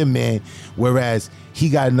money with your man, whereas he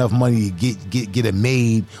got enough money to get a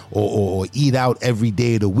maid or eat out every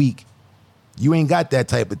day of the week. You ain't got that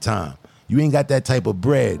type of time. You ain't got that type of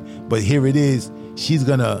bread. But here it is. She's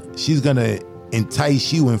gonna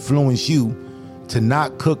entice you, influence you to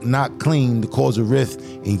not cook, not clean, to cause a rift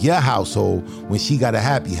in your household when she got a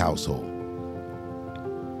happy household.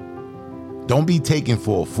 Don't be taken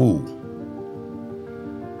for a fool.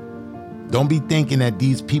 Don't be thinking that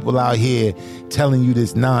these people out here telling you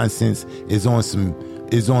this nonsense is on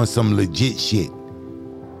some legit shit.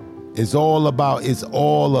 It's all about,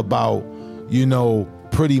 you know,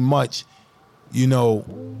 pretty much, you know,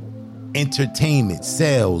 entertainment,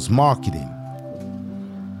 sales, marketing.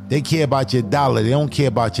 They care about your dollar. They don't care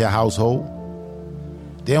about your household.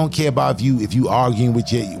 They don't care about if you arguing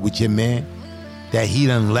with your man, that he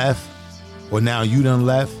done left, or now you done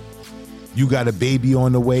left. You got a baby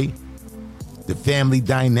on the way. The family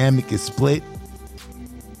dynamic is split.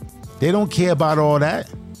 They don't care about all that.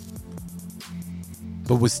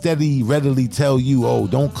 But would readily tell you, oh,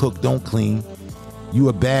 don't cook, don't clean. You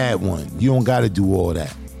a bad one. You don't got to do all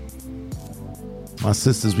that. My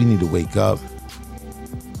sisters, we need to wake up.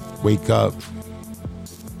 Wake up.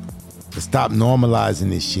 Let's stop normalizing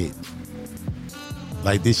this shit.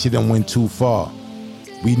 Like, this shit done went too far.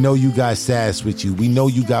 We know you got sass with you. We know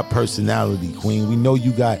you got personality, queen. We know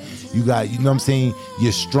you got, you know what I'm saying?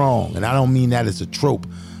 You're strong. And I don't mean that as a trope.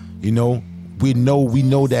 You know, we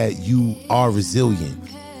know that you are resilient.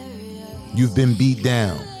 You've been beat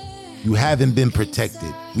down. You haven't been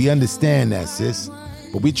protected. We understand that, sis.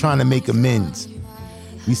 But we trying to make amends.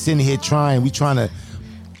 We sitting here we trying to,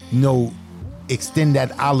 you know, extend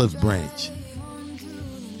that olive branch.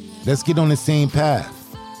 Let's get on the same path.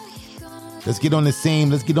 Let's get on the same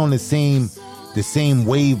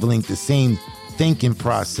wavelength, the same thinking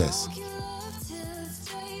process.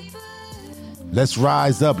 Let's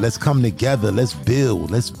rise up. Let's come together. Let's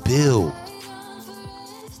build.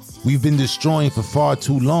 We've been destroying for far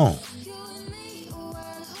too long.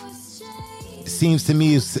 It seems to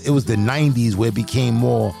me it was the 90s where it became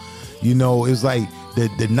more, you know, it was like the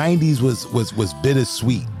 90s was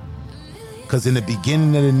bittersweet. Because in the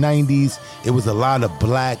beginning of the 90s, it was a lot of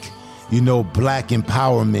black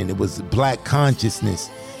empowerment. It was black consciousness.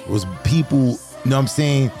 It was people, you know what I'm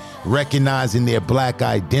saying, recognizing their black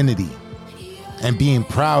identity and being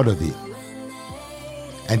proud of it.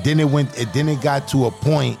 And then it got to a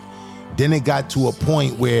point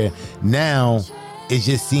where now it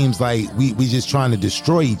just seems like we just trying to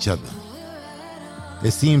destroy each other.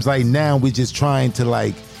 It seems like now we're just trying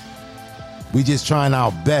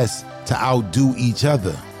our best to outdo each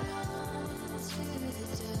other.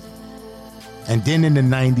 And then in the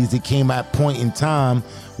 90s, it came at a point in time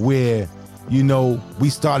where, you know, we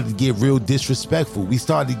started to get real disrespectful. We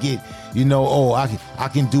started to get, you know, oh, I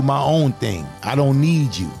can do my own thing. I don't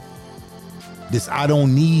need you. I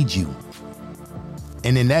don't need you.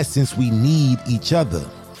 And in essence, we need each other.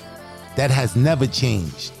 That has never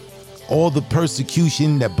changed. All the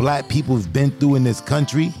persecution that black people have been through in this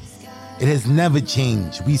country, it has never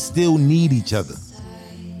changed. We still need each other.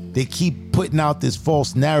 They keep putting out this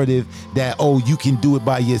false narrative that, oh, you can do it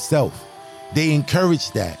by yourself. They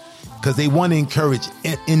encourage that because they want to encourage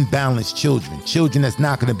imbalanced children that's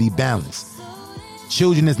not going to be balanced.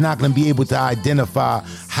 Children that's not going to be able to identify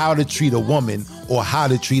how to treat a woman or how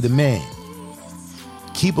to treat a man.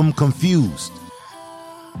 Keep them confused.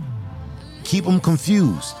 Keep them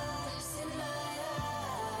confused.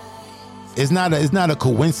 It's not a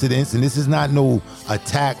coincidence, and this is not no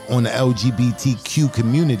attack on the LGBTQ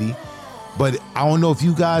community, but I don't know if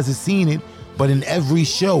you guys have seen it, but in every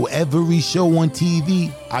show on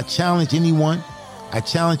TV, I challenge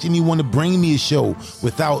anyone to bring me a show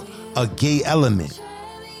without a gay element.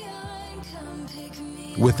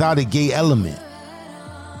 Without a gay element.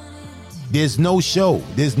 There's no show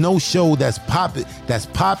that's popping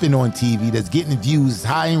on TV, that's getting views,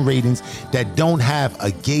 high in ratings, that don't have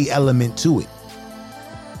a gay element to it.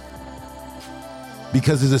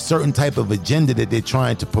 Because there's a certain type of agenda that they're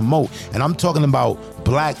trying to promote. And I'm talking about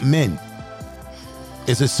black men.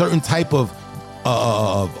 It's a certain type of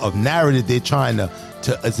narrative they're trying to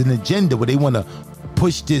it's an agenda where they want to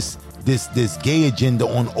push this gay agenda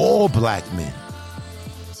on all black men.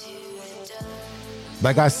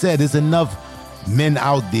 Like I said, there's enough men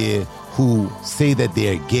out there who say that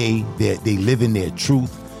they're gay, they live in their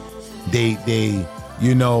truth. They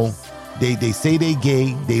say they're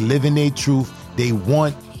gay, they live in their truth. They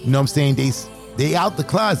want, you know what I'm saying, they out the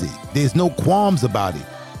closet. There's no qualms about it.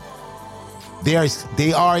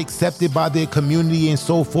 They are accepted by their community and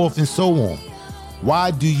so forth and so on. Why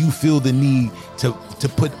do you feel the need to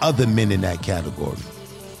put other men in that category?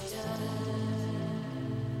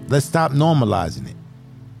 Let's stop normalizing it.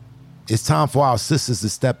 It's time for our sisters to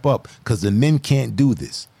step up, because the men can't do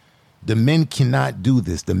this. The men cannot do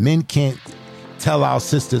this. The men can't tell our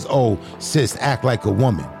sisters, oh, sis, act like a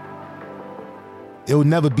woman. It will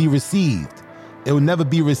never be received. It will never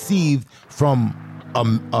be received from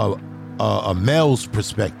a male's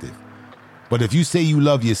perspective. But if you say you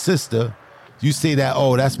love your sister, You say that,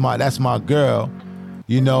 oh, that's my girl,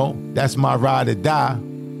 you know, that's my ride or die.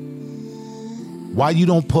 Why you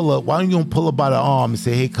don't pull up by the arm and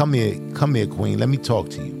say, hey, come here, queen, let me talk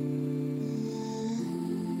to you.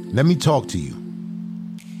 Let me talk to you.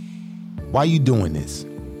 Why you doing this?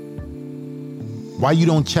 Why you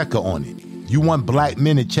don't check her on it? You want black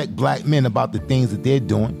men to check black men about the things that they're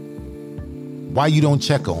doing. Why you don't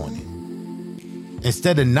check her on it?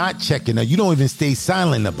 Instead of not checking her, you don't even stay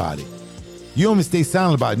silent about it. You don't even stay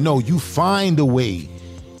silent about it. No, you find a way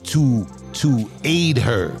to aid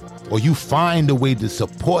her, or you find a way to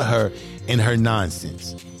support her in her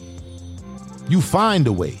nonsense. You find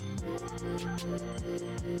a way.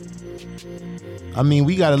 I mean,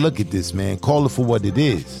 we got to look at this, man. Call it for what it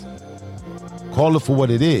is. Call it for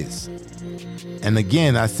what it is. And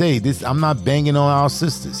again, I say this, I'm not banging on our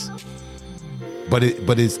sisters. But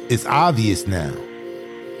it's obvious now.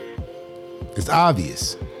 It's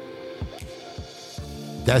obvious.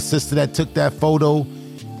 That sister that took that photo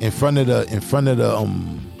in front of the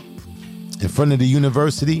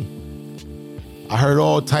university, I heard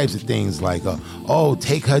all types of things like, oh,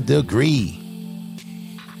 take her degree.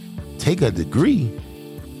 Take a degree?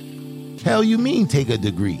 Hell you mean take a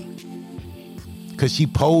degree? Cause she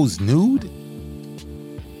posed nude?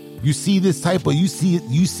 You see this type of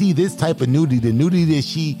this type of nudity, the nudity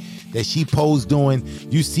that she posed doing,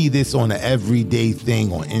 you see this on an everyday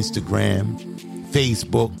thing on Instagram,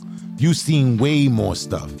 Facebook. You seen way more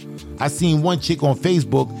stuff. I seen one chick on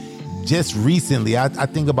Facebook just recently, I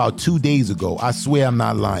think about 2 days ago. I swear I'm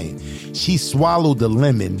not lying. She swallowed the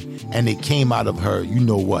lemon and it came out of her, you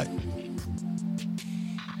know what?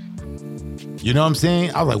 You know what I'm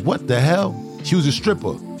saying? I was like, what the hell? She was a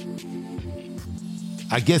stripper.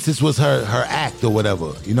 I guess this was her act or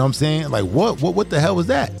whatever. You know what I'm saying? Like, what the hell was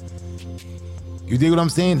that? You dig what I'm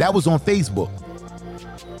saying? That was on Facebook.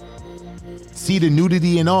 See the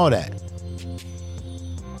nudity and all that.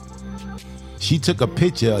 She took a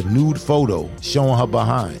picture, a nude photo, showing her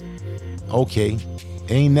behind. Okay,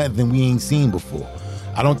 ain't nothing we ain't seen before.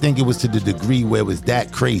 I don't think it was to the degree where it was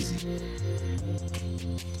that crazy.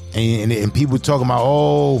 And people talking about,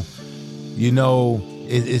 oh, you know,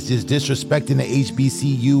 it's just disrespecting the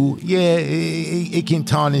HBCU. Yeah, it can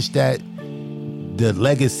tarnish the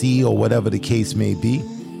legacy or whatever the case may be.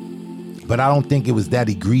 But I don't think it was that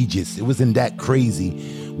egregious. It wasn't that crazy.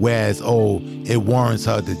 Whereas, oh, it warrants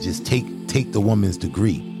her to just take the woman's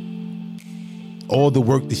degree. All the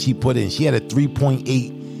work that she put in. She had a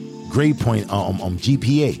 3.8 grade point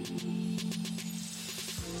GPA.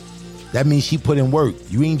 That means she put in work.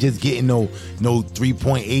 You ain't just getting no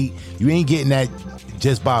 3.8. You ain't getting that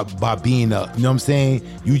just by being you know what I'm saying?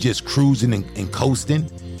 You just cruising and coasting.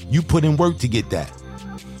 You put in work to get that.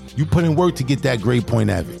 You put in work to get that grade point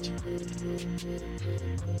average.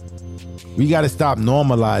 We got to stop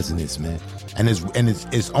normalizing this, man. And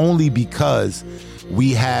it's only because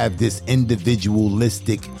we have this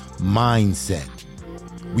individualistic mindset.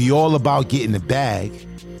 We all about getting the bag.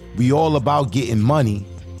 We all about getting money.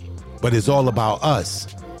 But it's all about us.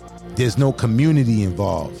 There's no community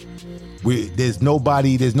involved. There's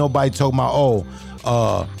nobody talking about,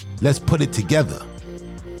 let's put it together.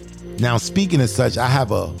 Now, speaking of such, I have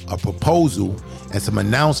a proposal and some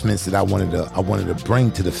announcements that I wanted to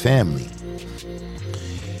bring to the family.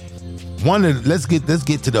 Let's get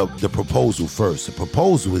to the proposal first. The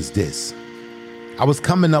proposal is this. I was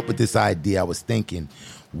coming up with this idea. I was thinking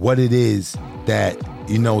what it is that,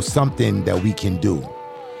 you know, something that we can do.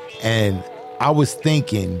 And I was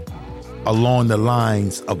thinking along the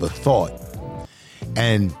lines of a thought.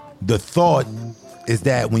 And the thought is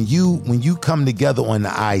that when you come together on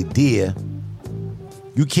the idea,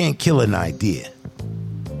 you can't kill an idea.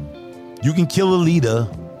 You can kill a leader.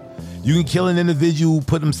 You can kill an individual who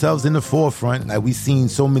put themselves in the forefront, like we've seen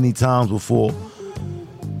so many times before,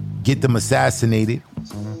 get them assassinated.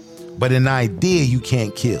 But an idea you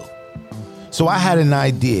can't kill. So I had an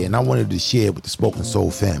idea, and I wanted to share it with the Spoken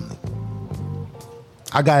Soul family.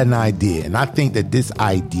 I got an idea, and I think that this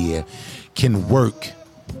idea can work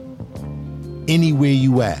anywhere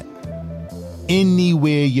you at.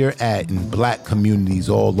 Anywhere you're at in black communities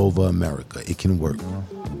all over America, it can work.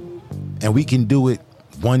 And we can do it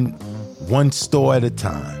one store at a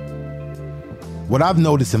time. What I've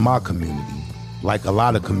noticed in my community, like a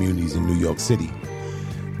lot of communities in New York City,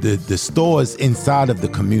 the stores inside of the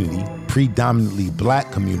community, predominantly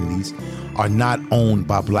black communities, are not owned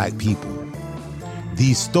by black people.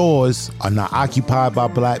 These stores are not occupied by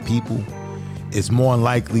black people. It's more than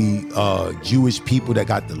likely Jewish people that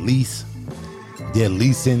got the lease. They're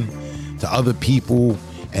leasing to other people,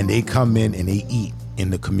 and they come in and they eat in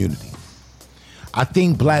the community. I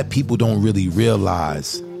think black people don't really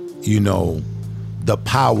realize, the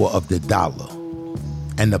power of the dollar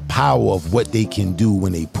and the power of what they can do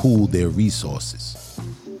when they pool their resources.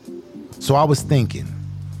 So I was thinking,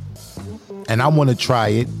 and I want to try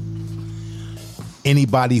it.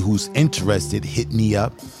 Anybody who's interested, hit me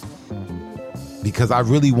up, because I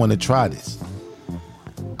really want to try this.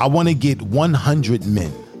 I want to get 100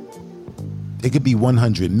 men. It could be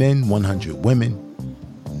 100 men, 100 women.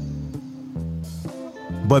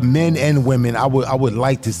 But men and women, I would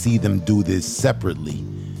like to see them do this separately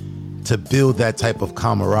to build that type of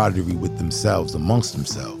camaraderie with themselves, amongst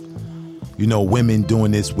themselves. Women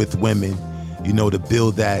doing this with women, to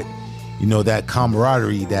build that, that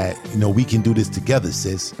camaraderie that, we can do this together,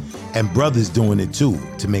 sis. And brothers doing it too,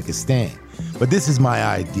 to make a stand. But this is my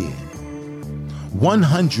idea.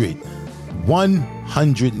 100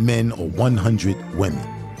 men or 100 women.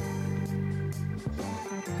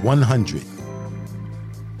 100.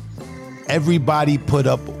 Everybody put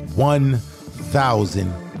up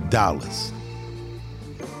 $1,000.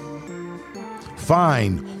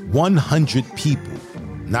 Find 100 people,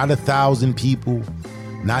 not 1,000 people,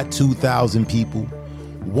 not 2,000 people,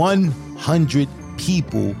 100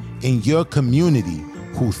 people in your community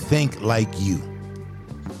who think like you,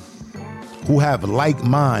 who have like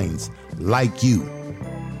minds like you.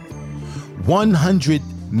 100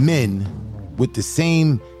 men with the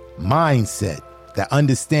same mindset that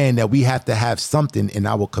understand that we have to have something in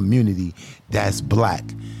our community that's black,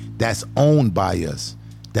 that's owned by us,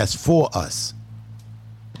 that's for us.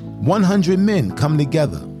 100 men come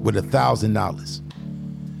together with $1,000.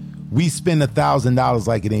 We spend $1,000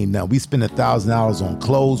 like it ain't nothing. We spend $1,000 on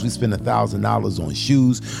clothes. We spend $1,000 on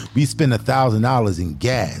shoes. We spend $1,000 in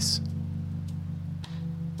gas.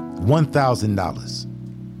 $1,000.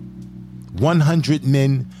 100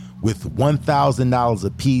 men with $1,000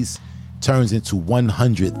 apiece turns into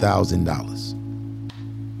 $100,000.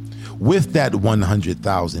 With that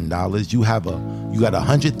 $100,000, you got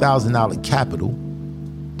 $100,000 capital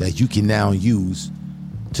that you can now use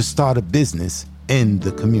to start a business in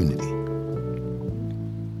the community.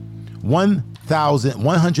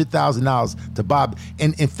 $100,000 to buy,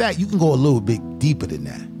 and in fact, you can go a little bit deeper than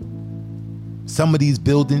that. Some of these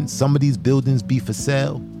buildings be for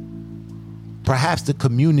sale. Perhaps the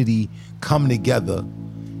community come together.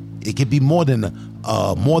 It could be more than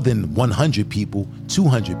 100 people,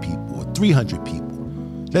 200 people, or 300 people.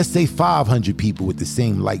 Let's say 500 people with the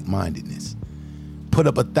same like-mindedness. Put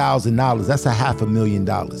up $1,000. That's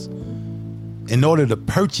 $500,000 in order to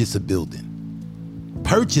purchase a building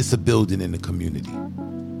in the community,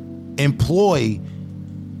 employ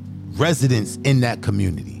residents in that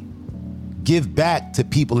community, give back to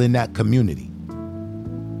people in that community.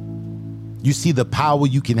 You see the power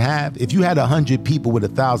you can have? If you had 100 people with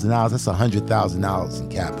 $1,000, that's $100,000 in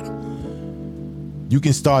capital. You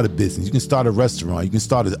can start a business. You can start a restaurant. You can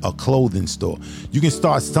start a clothing store. You can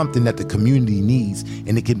start something that the community needs,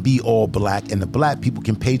 and it can be all black, and the black people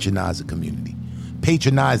can patronize the community.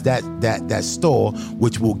 Patronize that store,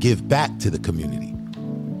 which will give back to the community.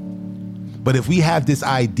 But if we have this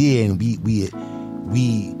idea and we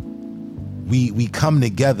come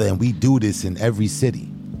together and we do this in every city,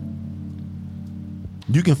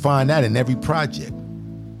 you can find that in every project.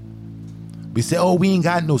 We say, oh, we ain't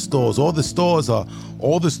got no stores. All the stores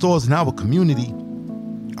in our community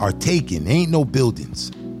are taken. There ain't no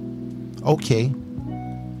buildings. Okay.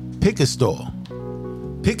 Pick a store.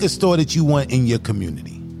 Pick a store that you want in your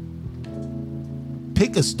community.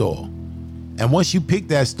 Pick a store. And once you pick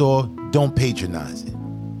that store, don't patronize it.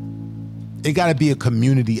 It got to be a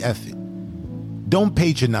community effort. Don't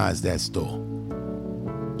patronize that store.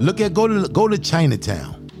 Go to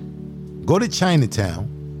Chinatown. Go to Chinatown,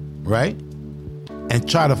 right? And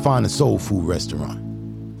try to find a soul food restaurant.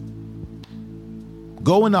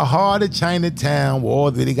 Go in the heart of Chinatown where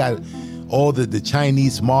they got all the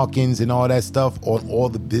Chinese markings and all that stuff on all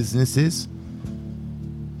the businesses.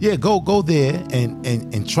 Yeah, go there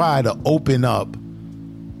and try to open up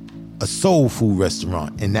a soul food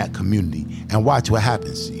restaurant in that community and watch what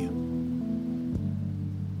happens to you.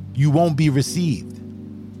 You won't be received.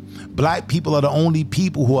 Black people are the only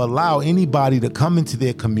people who allow anybody to come into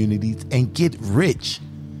their communities and get rich.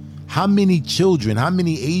 How many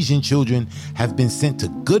Asian children have been sent to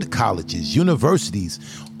good colleges, universities,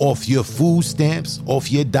 off your food stamps, off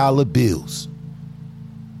your dollar bills?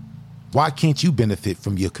 Why can't you benefit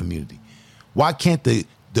from your community? Why can't the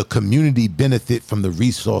community benefit from the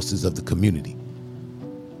resources of the community?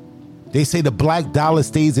 They say the black dollar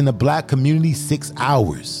stays in the black community 6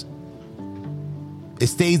 hours. It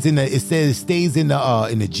stays in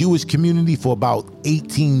the Jewish community for about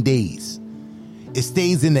 18 days. It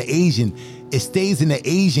stays in the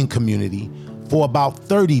Asian community for about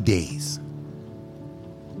 30 days.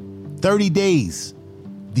 30 days,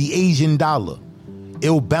 the Asian dollar.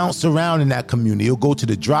 It'll bounce around in that community. It'll go to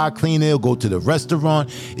the dry cleaner, it'll go to the restaurant,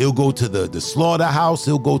 it'll go to the slaughterhouse,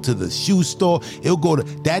 it'll go to the shoe store,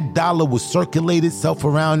 that dollar will circulate itself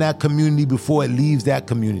around that community before it leaves that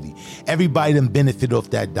community. Everybody done benefited off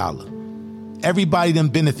that dollar.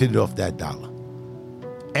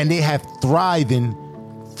 And they have thriving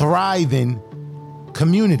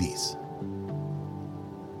communities.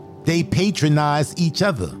 They patronize each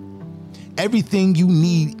other. Everything you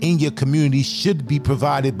need in your community should be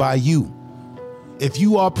provided by you. If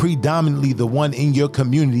you are predominantly the one in your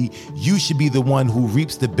community, you should be the one who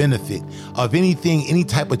reaps the benefit of anything, any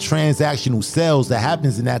type of transactional sales that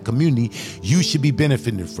happens in that community. You should be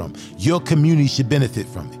benefiting from. Your community should benefit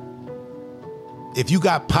from it. If you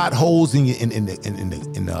got potholes in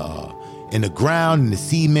the ground, in the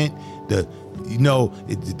cement, the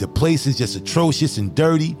place is just atrocious and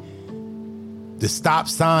dirty. The stop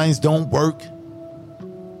signs don't work.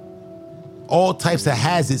 All types of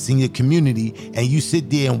hazards in your community, and you sit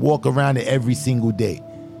there and walk around it every single day.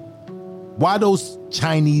 Why those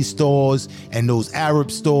Chinese stores and those Arab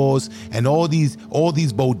stores and all these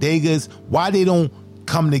bodegas, why they don't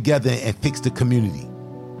come together and fix the community?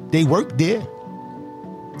 They work there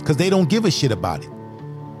because they don't give a shit about it.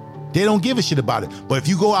 But if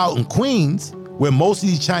you go out in Queens, where most of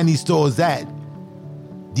these Chinese stores at,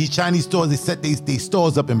 these Chinese stores, they set their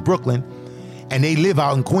stores up in Brooklyn, and they live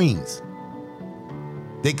out in Queens.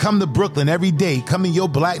 They come to Brooklyn every day, come in your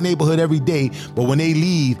black neighborhood every day, but when they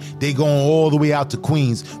leave, they going all the way out to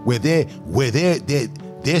Queens, where their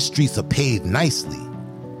streets are paved nicely.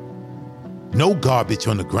 No garbage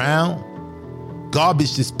on the ground.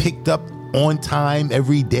 Garbage just picked up on time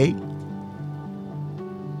every day.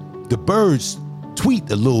 The birds tweet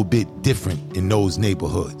a little bit different in those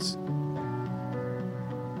neighborhoods.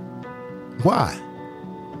 Why?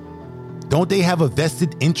 Don't they have a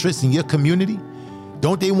vested interest in your community?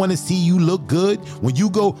 Don't they want to see you look good? When you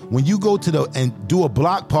go to and do a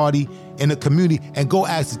block party in a community, and go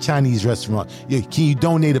ask the Chinese restaurant, can you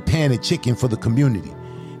donate a pan of chicken for the community?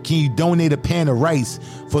 Can you donate a pan of rice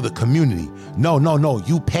for the community? No,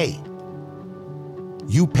 you pay.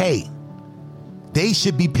 They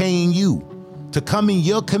should be paying you to come in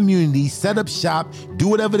your community, set up shop, do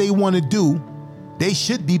whatever they want to do. They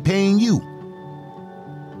should be paying you.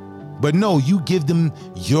 But no, you give them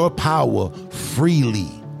your power freely.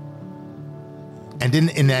 And then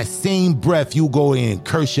in that same breath, you go in and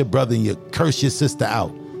curse your brother and you curse your sister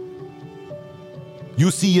out. You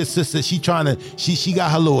see your sister, she got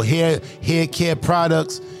her little hair care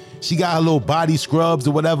products. She got her little body scrubs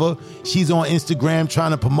or whatever. She's on Instagram trying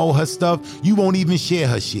to promote her stuff. You won't even share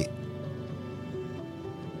her shit.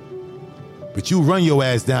 But you run your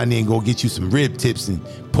ass down there and go get you some rib tips and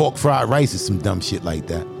pork fried rice or some dumb shit like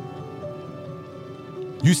that.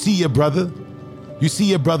 You see your brother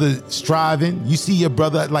striving. You see your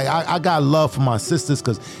brother, like I got love for my sisters,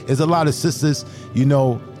 because there's a lot of sisters,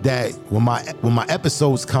 that when my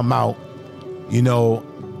episodes come out,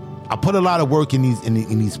 I put a lot of work in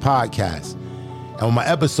these podcasts. And when my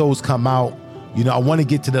episodes come out, I want to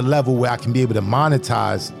get to the level where I can be able to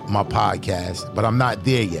monetize my podcast, but I'm not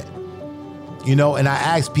there yet. And I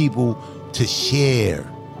ask people to share.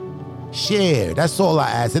 That's all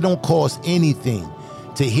I ask. It don't cost anything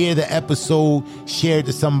to hear the episode, share it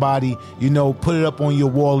to somebody, put it up on your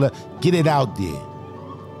wall, get it out there.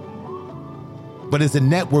 But it's a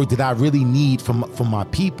network that I really need from my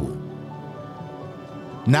people.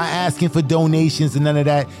 Not asking for donations and none of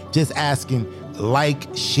that, just asking,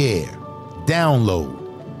 like, share,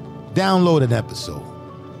 download an episode.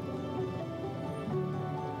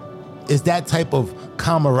 It's that type of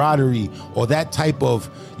camaraderie or that type of,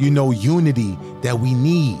 unity that we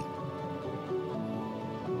need.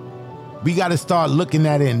 We got to start looking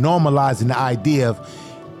at it and normalizing the idea of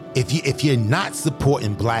if you're not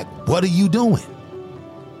supporting black, what are you doing?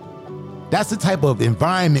 That's the type of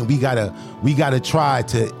environment we gotta try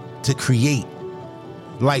to create.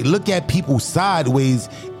 Like, look at people sideways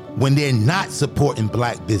when they're not supporting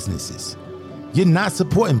black businesses. You're not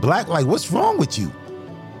supporting black? Like, what's wrong with you?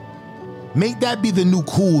 Make that be the new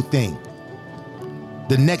cool thing.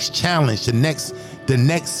 The next challenge, the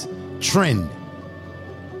next trend.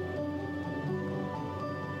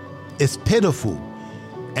 It's pitiful.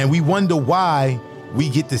 And we wonder why we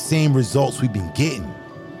get the same results we've been getting.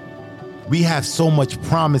 We have so much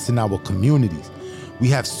promise in our communities. We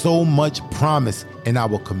have so much promise in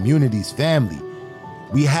our communities, family.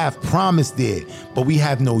 We have promise there, but we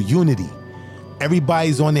have no unity.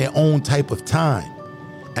 Everybody's on their own type of time.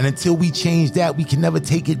 And until we change that, we can never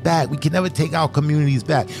take it back. We can never take our communities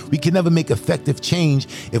back. We can never make effective change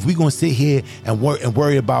if we're going to sit here and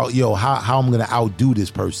worry about, how I'm going to outdo this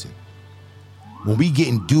person. When we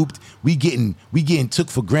getting duped, we getting took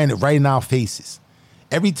for granted right in our faces.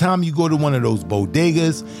 Every time you go to one of those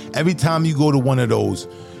bodegas, every time you go to one of those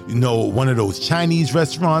Chinese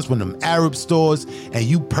restaurants, one of them Arab stores, and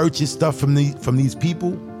you purchase stuff from these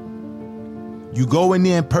people, you go in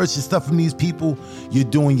there and purchase stuff from these people, you're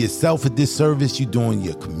doing yourself a disservice, you're doing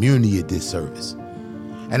your community a disservice.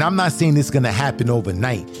 And I'm not saying it's gonna happen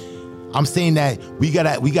overnight. I'm saying that we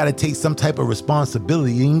gotta take some type of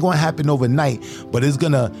responsibility. It ain't gonna happen overnight, but it's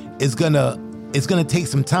gonna take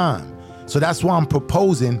some time. So that's why I'm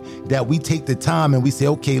proposing that we take the time and we say,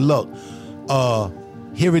 okay, look,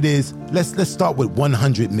 here it is. Let's start with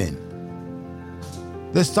 100 men.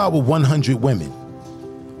 Let's start with 100 women.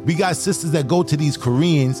 We got sisters that go to these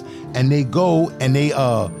Koreans and they go and they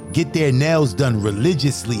get their nails done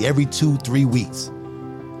religiously every 2-3 weeks.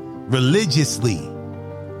 Religiously.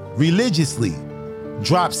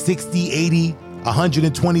 Drop $60, $80,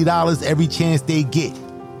 $120 every chance they get.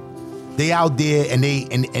 They out there and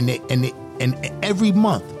every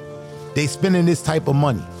month they spending this type of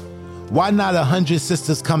money. Why not 100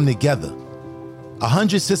 sisters come together?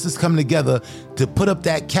 100 sisters come together to put up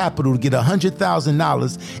that capital to get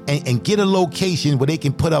 $100,000 and get a location where they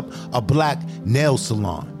can put up a black nail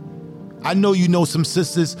salon. I know you know some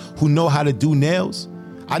sisters who know how to do nails.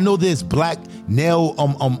 I know there's black nail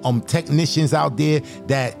technicians out there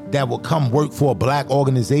that will come work for a black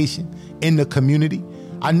organization in the community.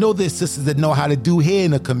 I know there's sisters that know how to do hair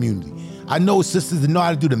in the community. I know sisters that know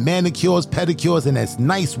how to do the manicures, pedicures, and that's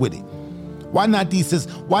nice with it. Why not these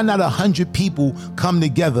sisters? Why not 100 people come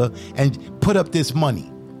together and put up this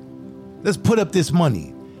money? Let's put up this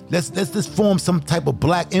money. Let's form some type of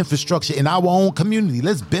black infrastructure in our own community.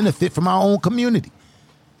 Let's benefit from our own community.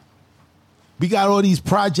 We got all these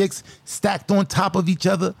projects stacked on top of each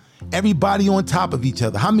other, everybody on top of each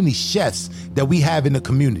other. How many chefs that we have in the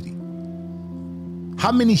community?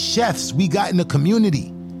 How many chefs we got in the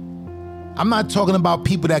community? I'm not talking about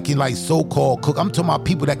people that can so-called cook. I'm talking about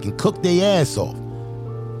people that can cook their ass off.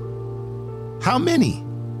 How many?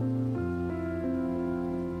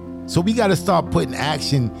 So we got to start putting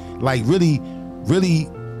action, really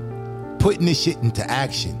putting this shit into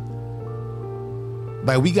action.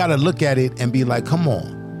 We got to look at it and be like, come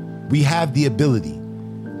on. We have the ability.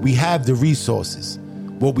 We have the resources.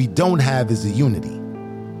 What we don't have is the unity.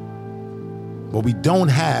 What we don't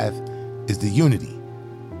have is the unity.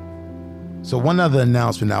 So one other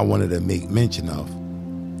announcement I wanted to make mention of,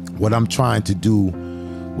 what I'm trying to do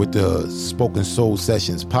with the Spoken Soul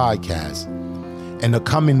Sessions podcast. In the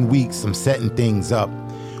coming weeks, I'm setting things up,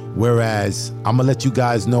 whereas I'm gonna let you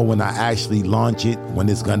guys know when I actually launch it, when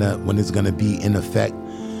it's gonna be in effect.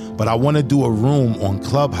 But I want to do a room on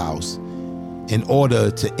Clubhouse in order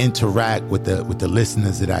to interact with the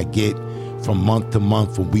listeners that I get from month to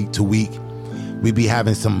month, from week to week. We be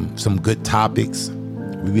having some good topics.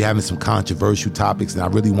 We be having some controversial topics, and I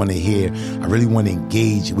really want to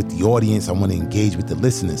engage with the audience. I want to engage with the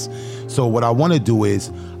listeners. So what I want to do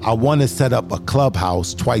is I want to set up a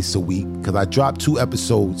Clubhouse twice a week, because I drop 2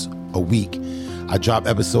 episodes a week. I drop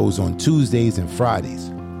episodes on Tuesdays and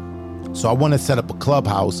Fridays. So I want to set up a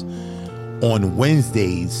Clubhouse on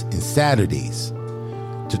Wednesdays and Saturdays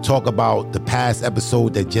to talk about the past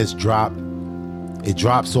episode that just dropped. It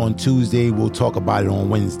drops on Tuesday. We'll talk about it on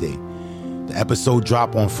Wednesday. The episode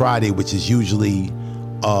drop on Friday, which is usually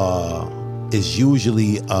an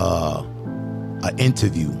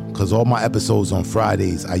interview, because all my episodes on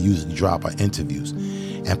Fridays I usually drop are interviews,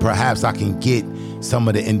 and perhaps I can get some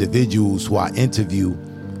of the individuals who I interview,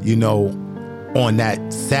 on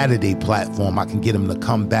that Saturday platform. I can get them to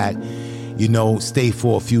come back, stay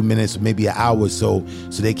for a few minutes, maybe an hour or so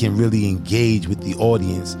they can really engage with the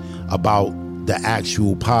audience about the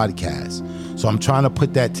actual podcast. So I'm trying to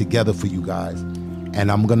put that together for you guys,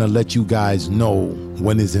 and I'm gonna let you guys know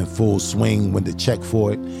when it's in full swing, when to check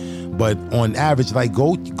for it. But on average,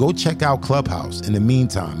 go check out Clubhouse. In the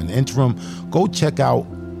meantime, in the interim, go check out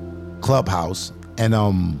Clubhouse, and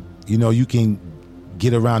you can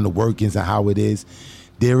get around the workings and how it is.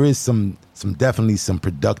 There is definitely some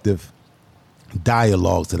productive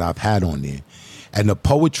dialogues that I've had on there, and the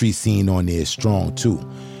poetry scene on there is strong too.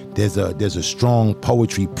 There's a strong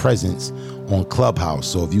poetry presence on Clubhouse.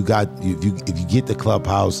 So if you get the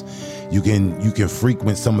Clubhouse, you can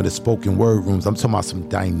frequent some of the spoken word rooms. I'm talking about some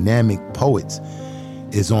dynamic poets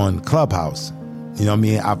is on Clubhouse. You know what I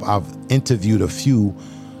mean? I've interviewed a few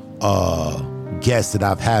guests that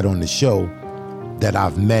I've had on the show that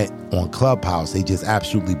I've met on Clubhouse, they just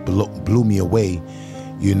absolutely blew me away,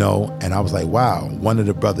 you know. And I was like, wow. One of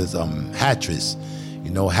the brothers, Hatris,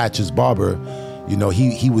 you know, Hatris Barber, you know,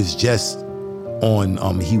 he was just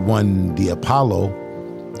on, he won the Apollo,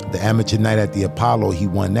 the amateur night at the Apollo. He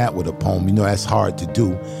won that with a poem. You know, that's hard to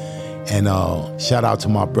do. And shout out to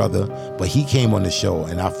my brother, but he came on the show,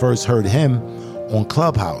 and I first heard him on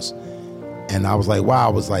Clubhouse, and I was like, wow,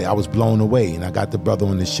 I was blown away. And I got the brother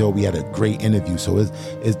on the show. We had a great interview. So it's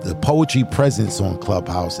the poetry presence on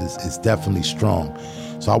Clubhouse is definitely strong.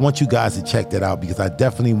 So I want you guys to check that out, because I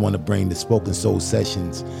definitely want to bring the Spoken Soul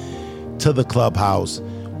Sessions to the Clubhouse,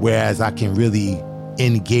 whereas I can really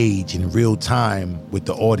engage in real time with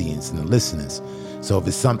the audience and the listeners. So if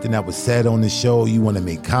it's something that was said on the show, you want to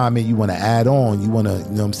make comment, you want to add on, you want to, you know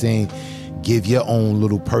what I'm saying, give your own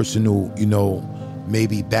little personal, you know,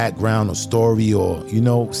 maybe background or story, or, you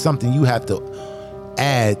know, something you have to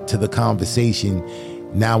add to the conversation.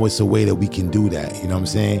 Now it's a way that we can do that. You know what I'm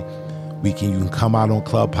saying? You can come out on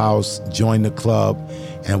Clubhouse, join the club,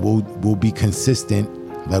 and we'll be consistent.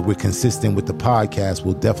 Like we're consistent with the podcast.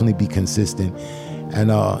 We'll definitely be consistent.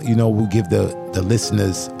 And, you know, we'll give the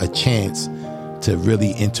listeners a chance to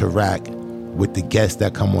really interact with the guests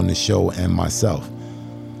that come on the show and myself.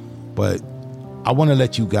 But I want to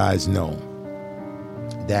let you guys know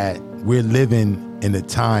that we're living in a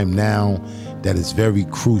time now that is very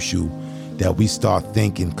crucial that we start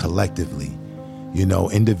thinking collectively, you know,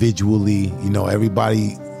 individually. You know,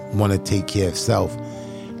 everybody want to take care of self,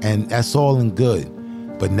 and that's all in good.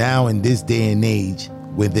 But now in this day and age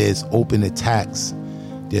where there's open attacks,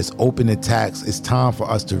 it's time for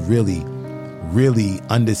us to really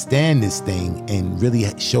understand this thing and really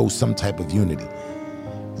show some type of unity.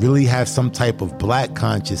 Really have some type of black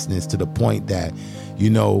consciousness, to the point that, you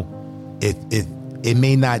know, if it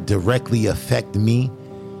may not directly affect me,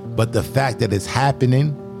 but the fact that it's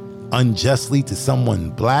happening unjustly to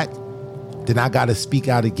someone black, then I gotta speak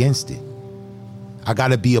out against it. I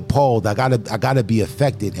gotta be appalled. I gotta be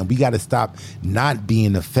affected, and we gotta stop not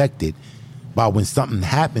being affected by when something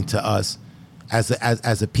happened to us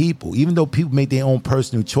as a people. Even though people make their own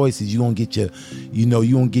personal choices, you don't get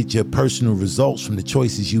your personal results from the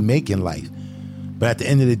choices you make in life. But at the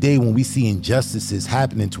end of the day, when we see injustices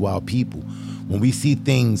happening to our people, when we see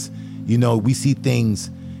things,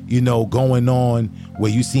 going on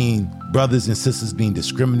where you're seeing brothers and sisters being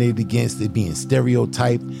discriminated against, it being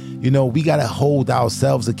stereotyped, we got to hold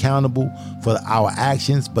ourselves accountable for our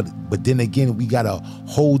actions. But then again, we got to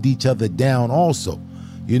hold each other down also.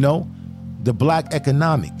 The black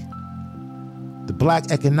economic,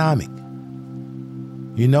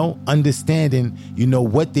 understanding,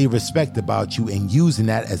 what they respect about you and using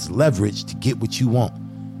that as leverage to get what you want.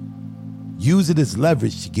 Use it as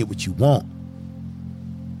leverage to get what you want.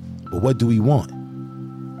 But what do we want?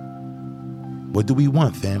 What do we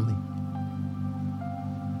want, family?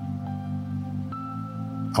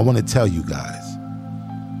 I want to tell you guys,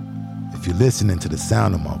 if you're listening to the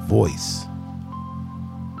sound of my voice,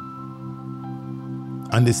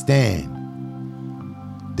 understand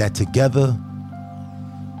that together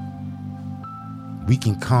we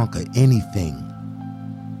can conquer anything.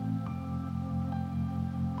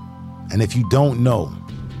 And if you don't know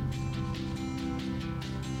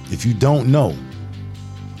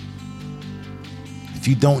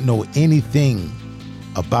anything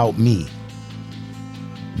about me,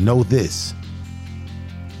 know this.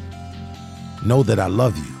 Know that I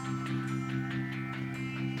love you.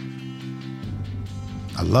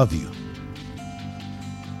 I love you.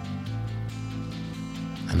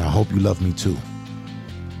 And I hope you love me too.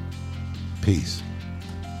 Peace.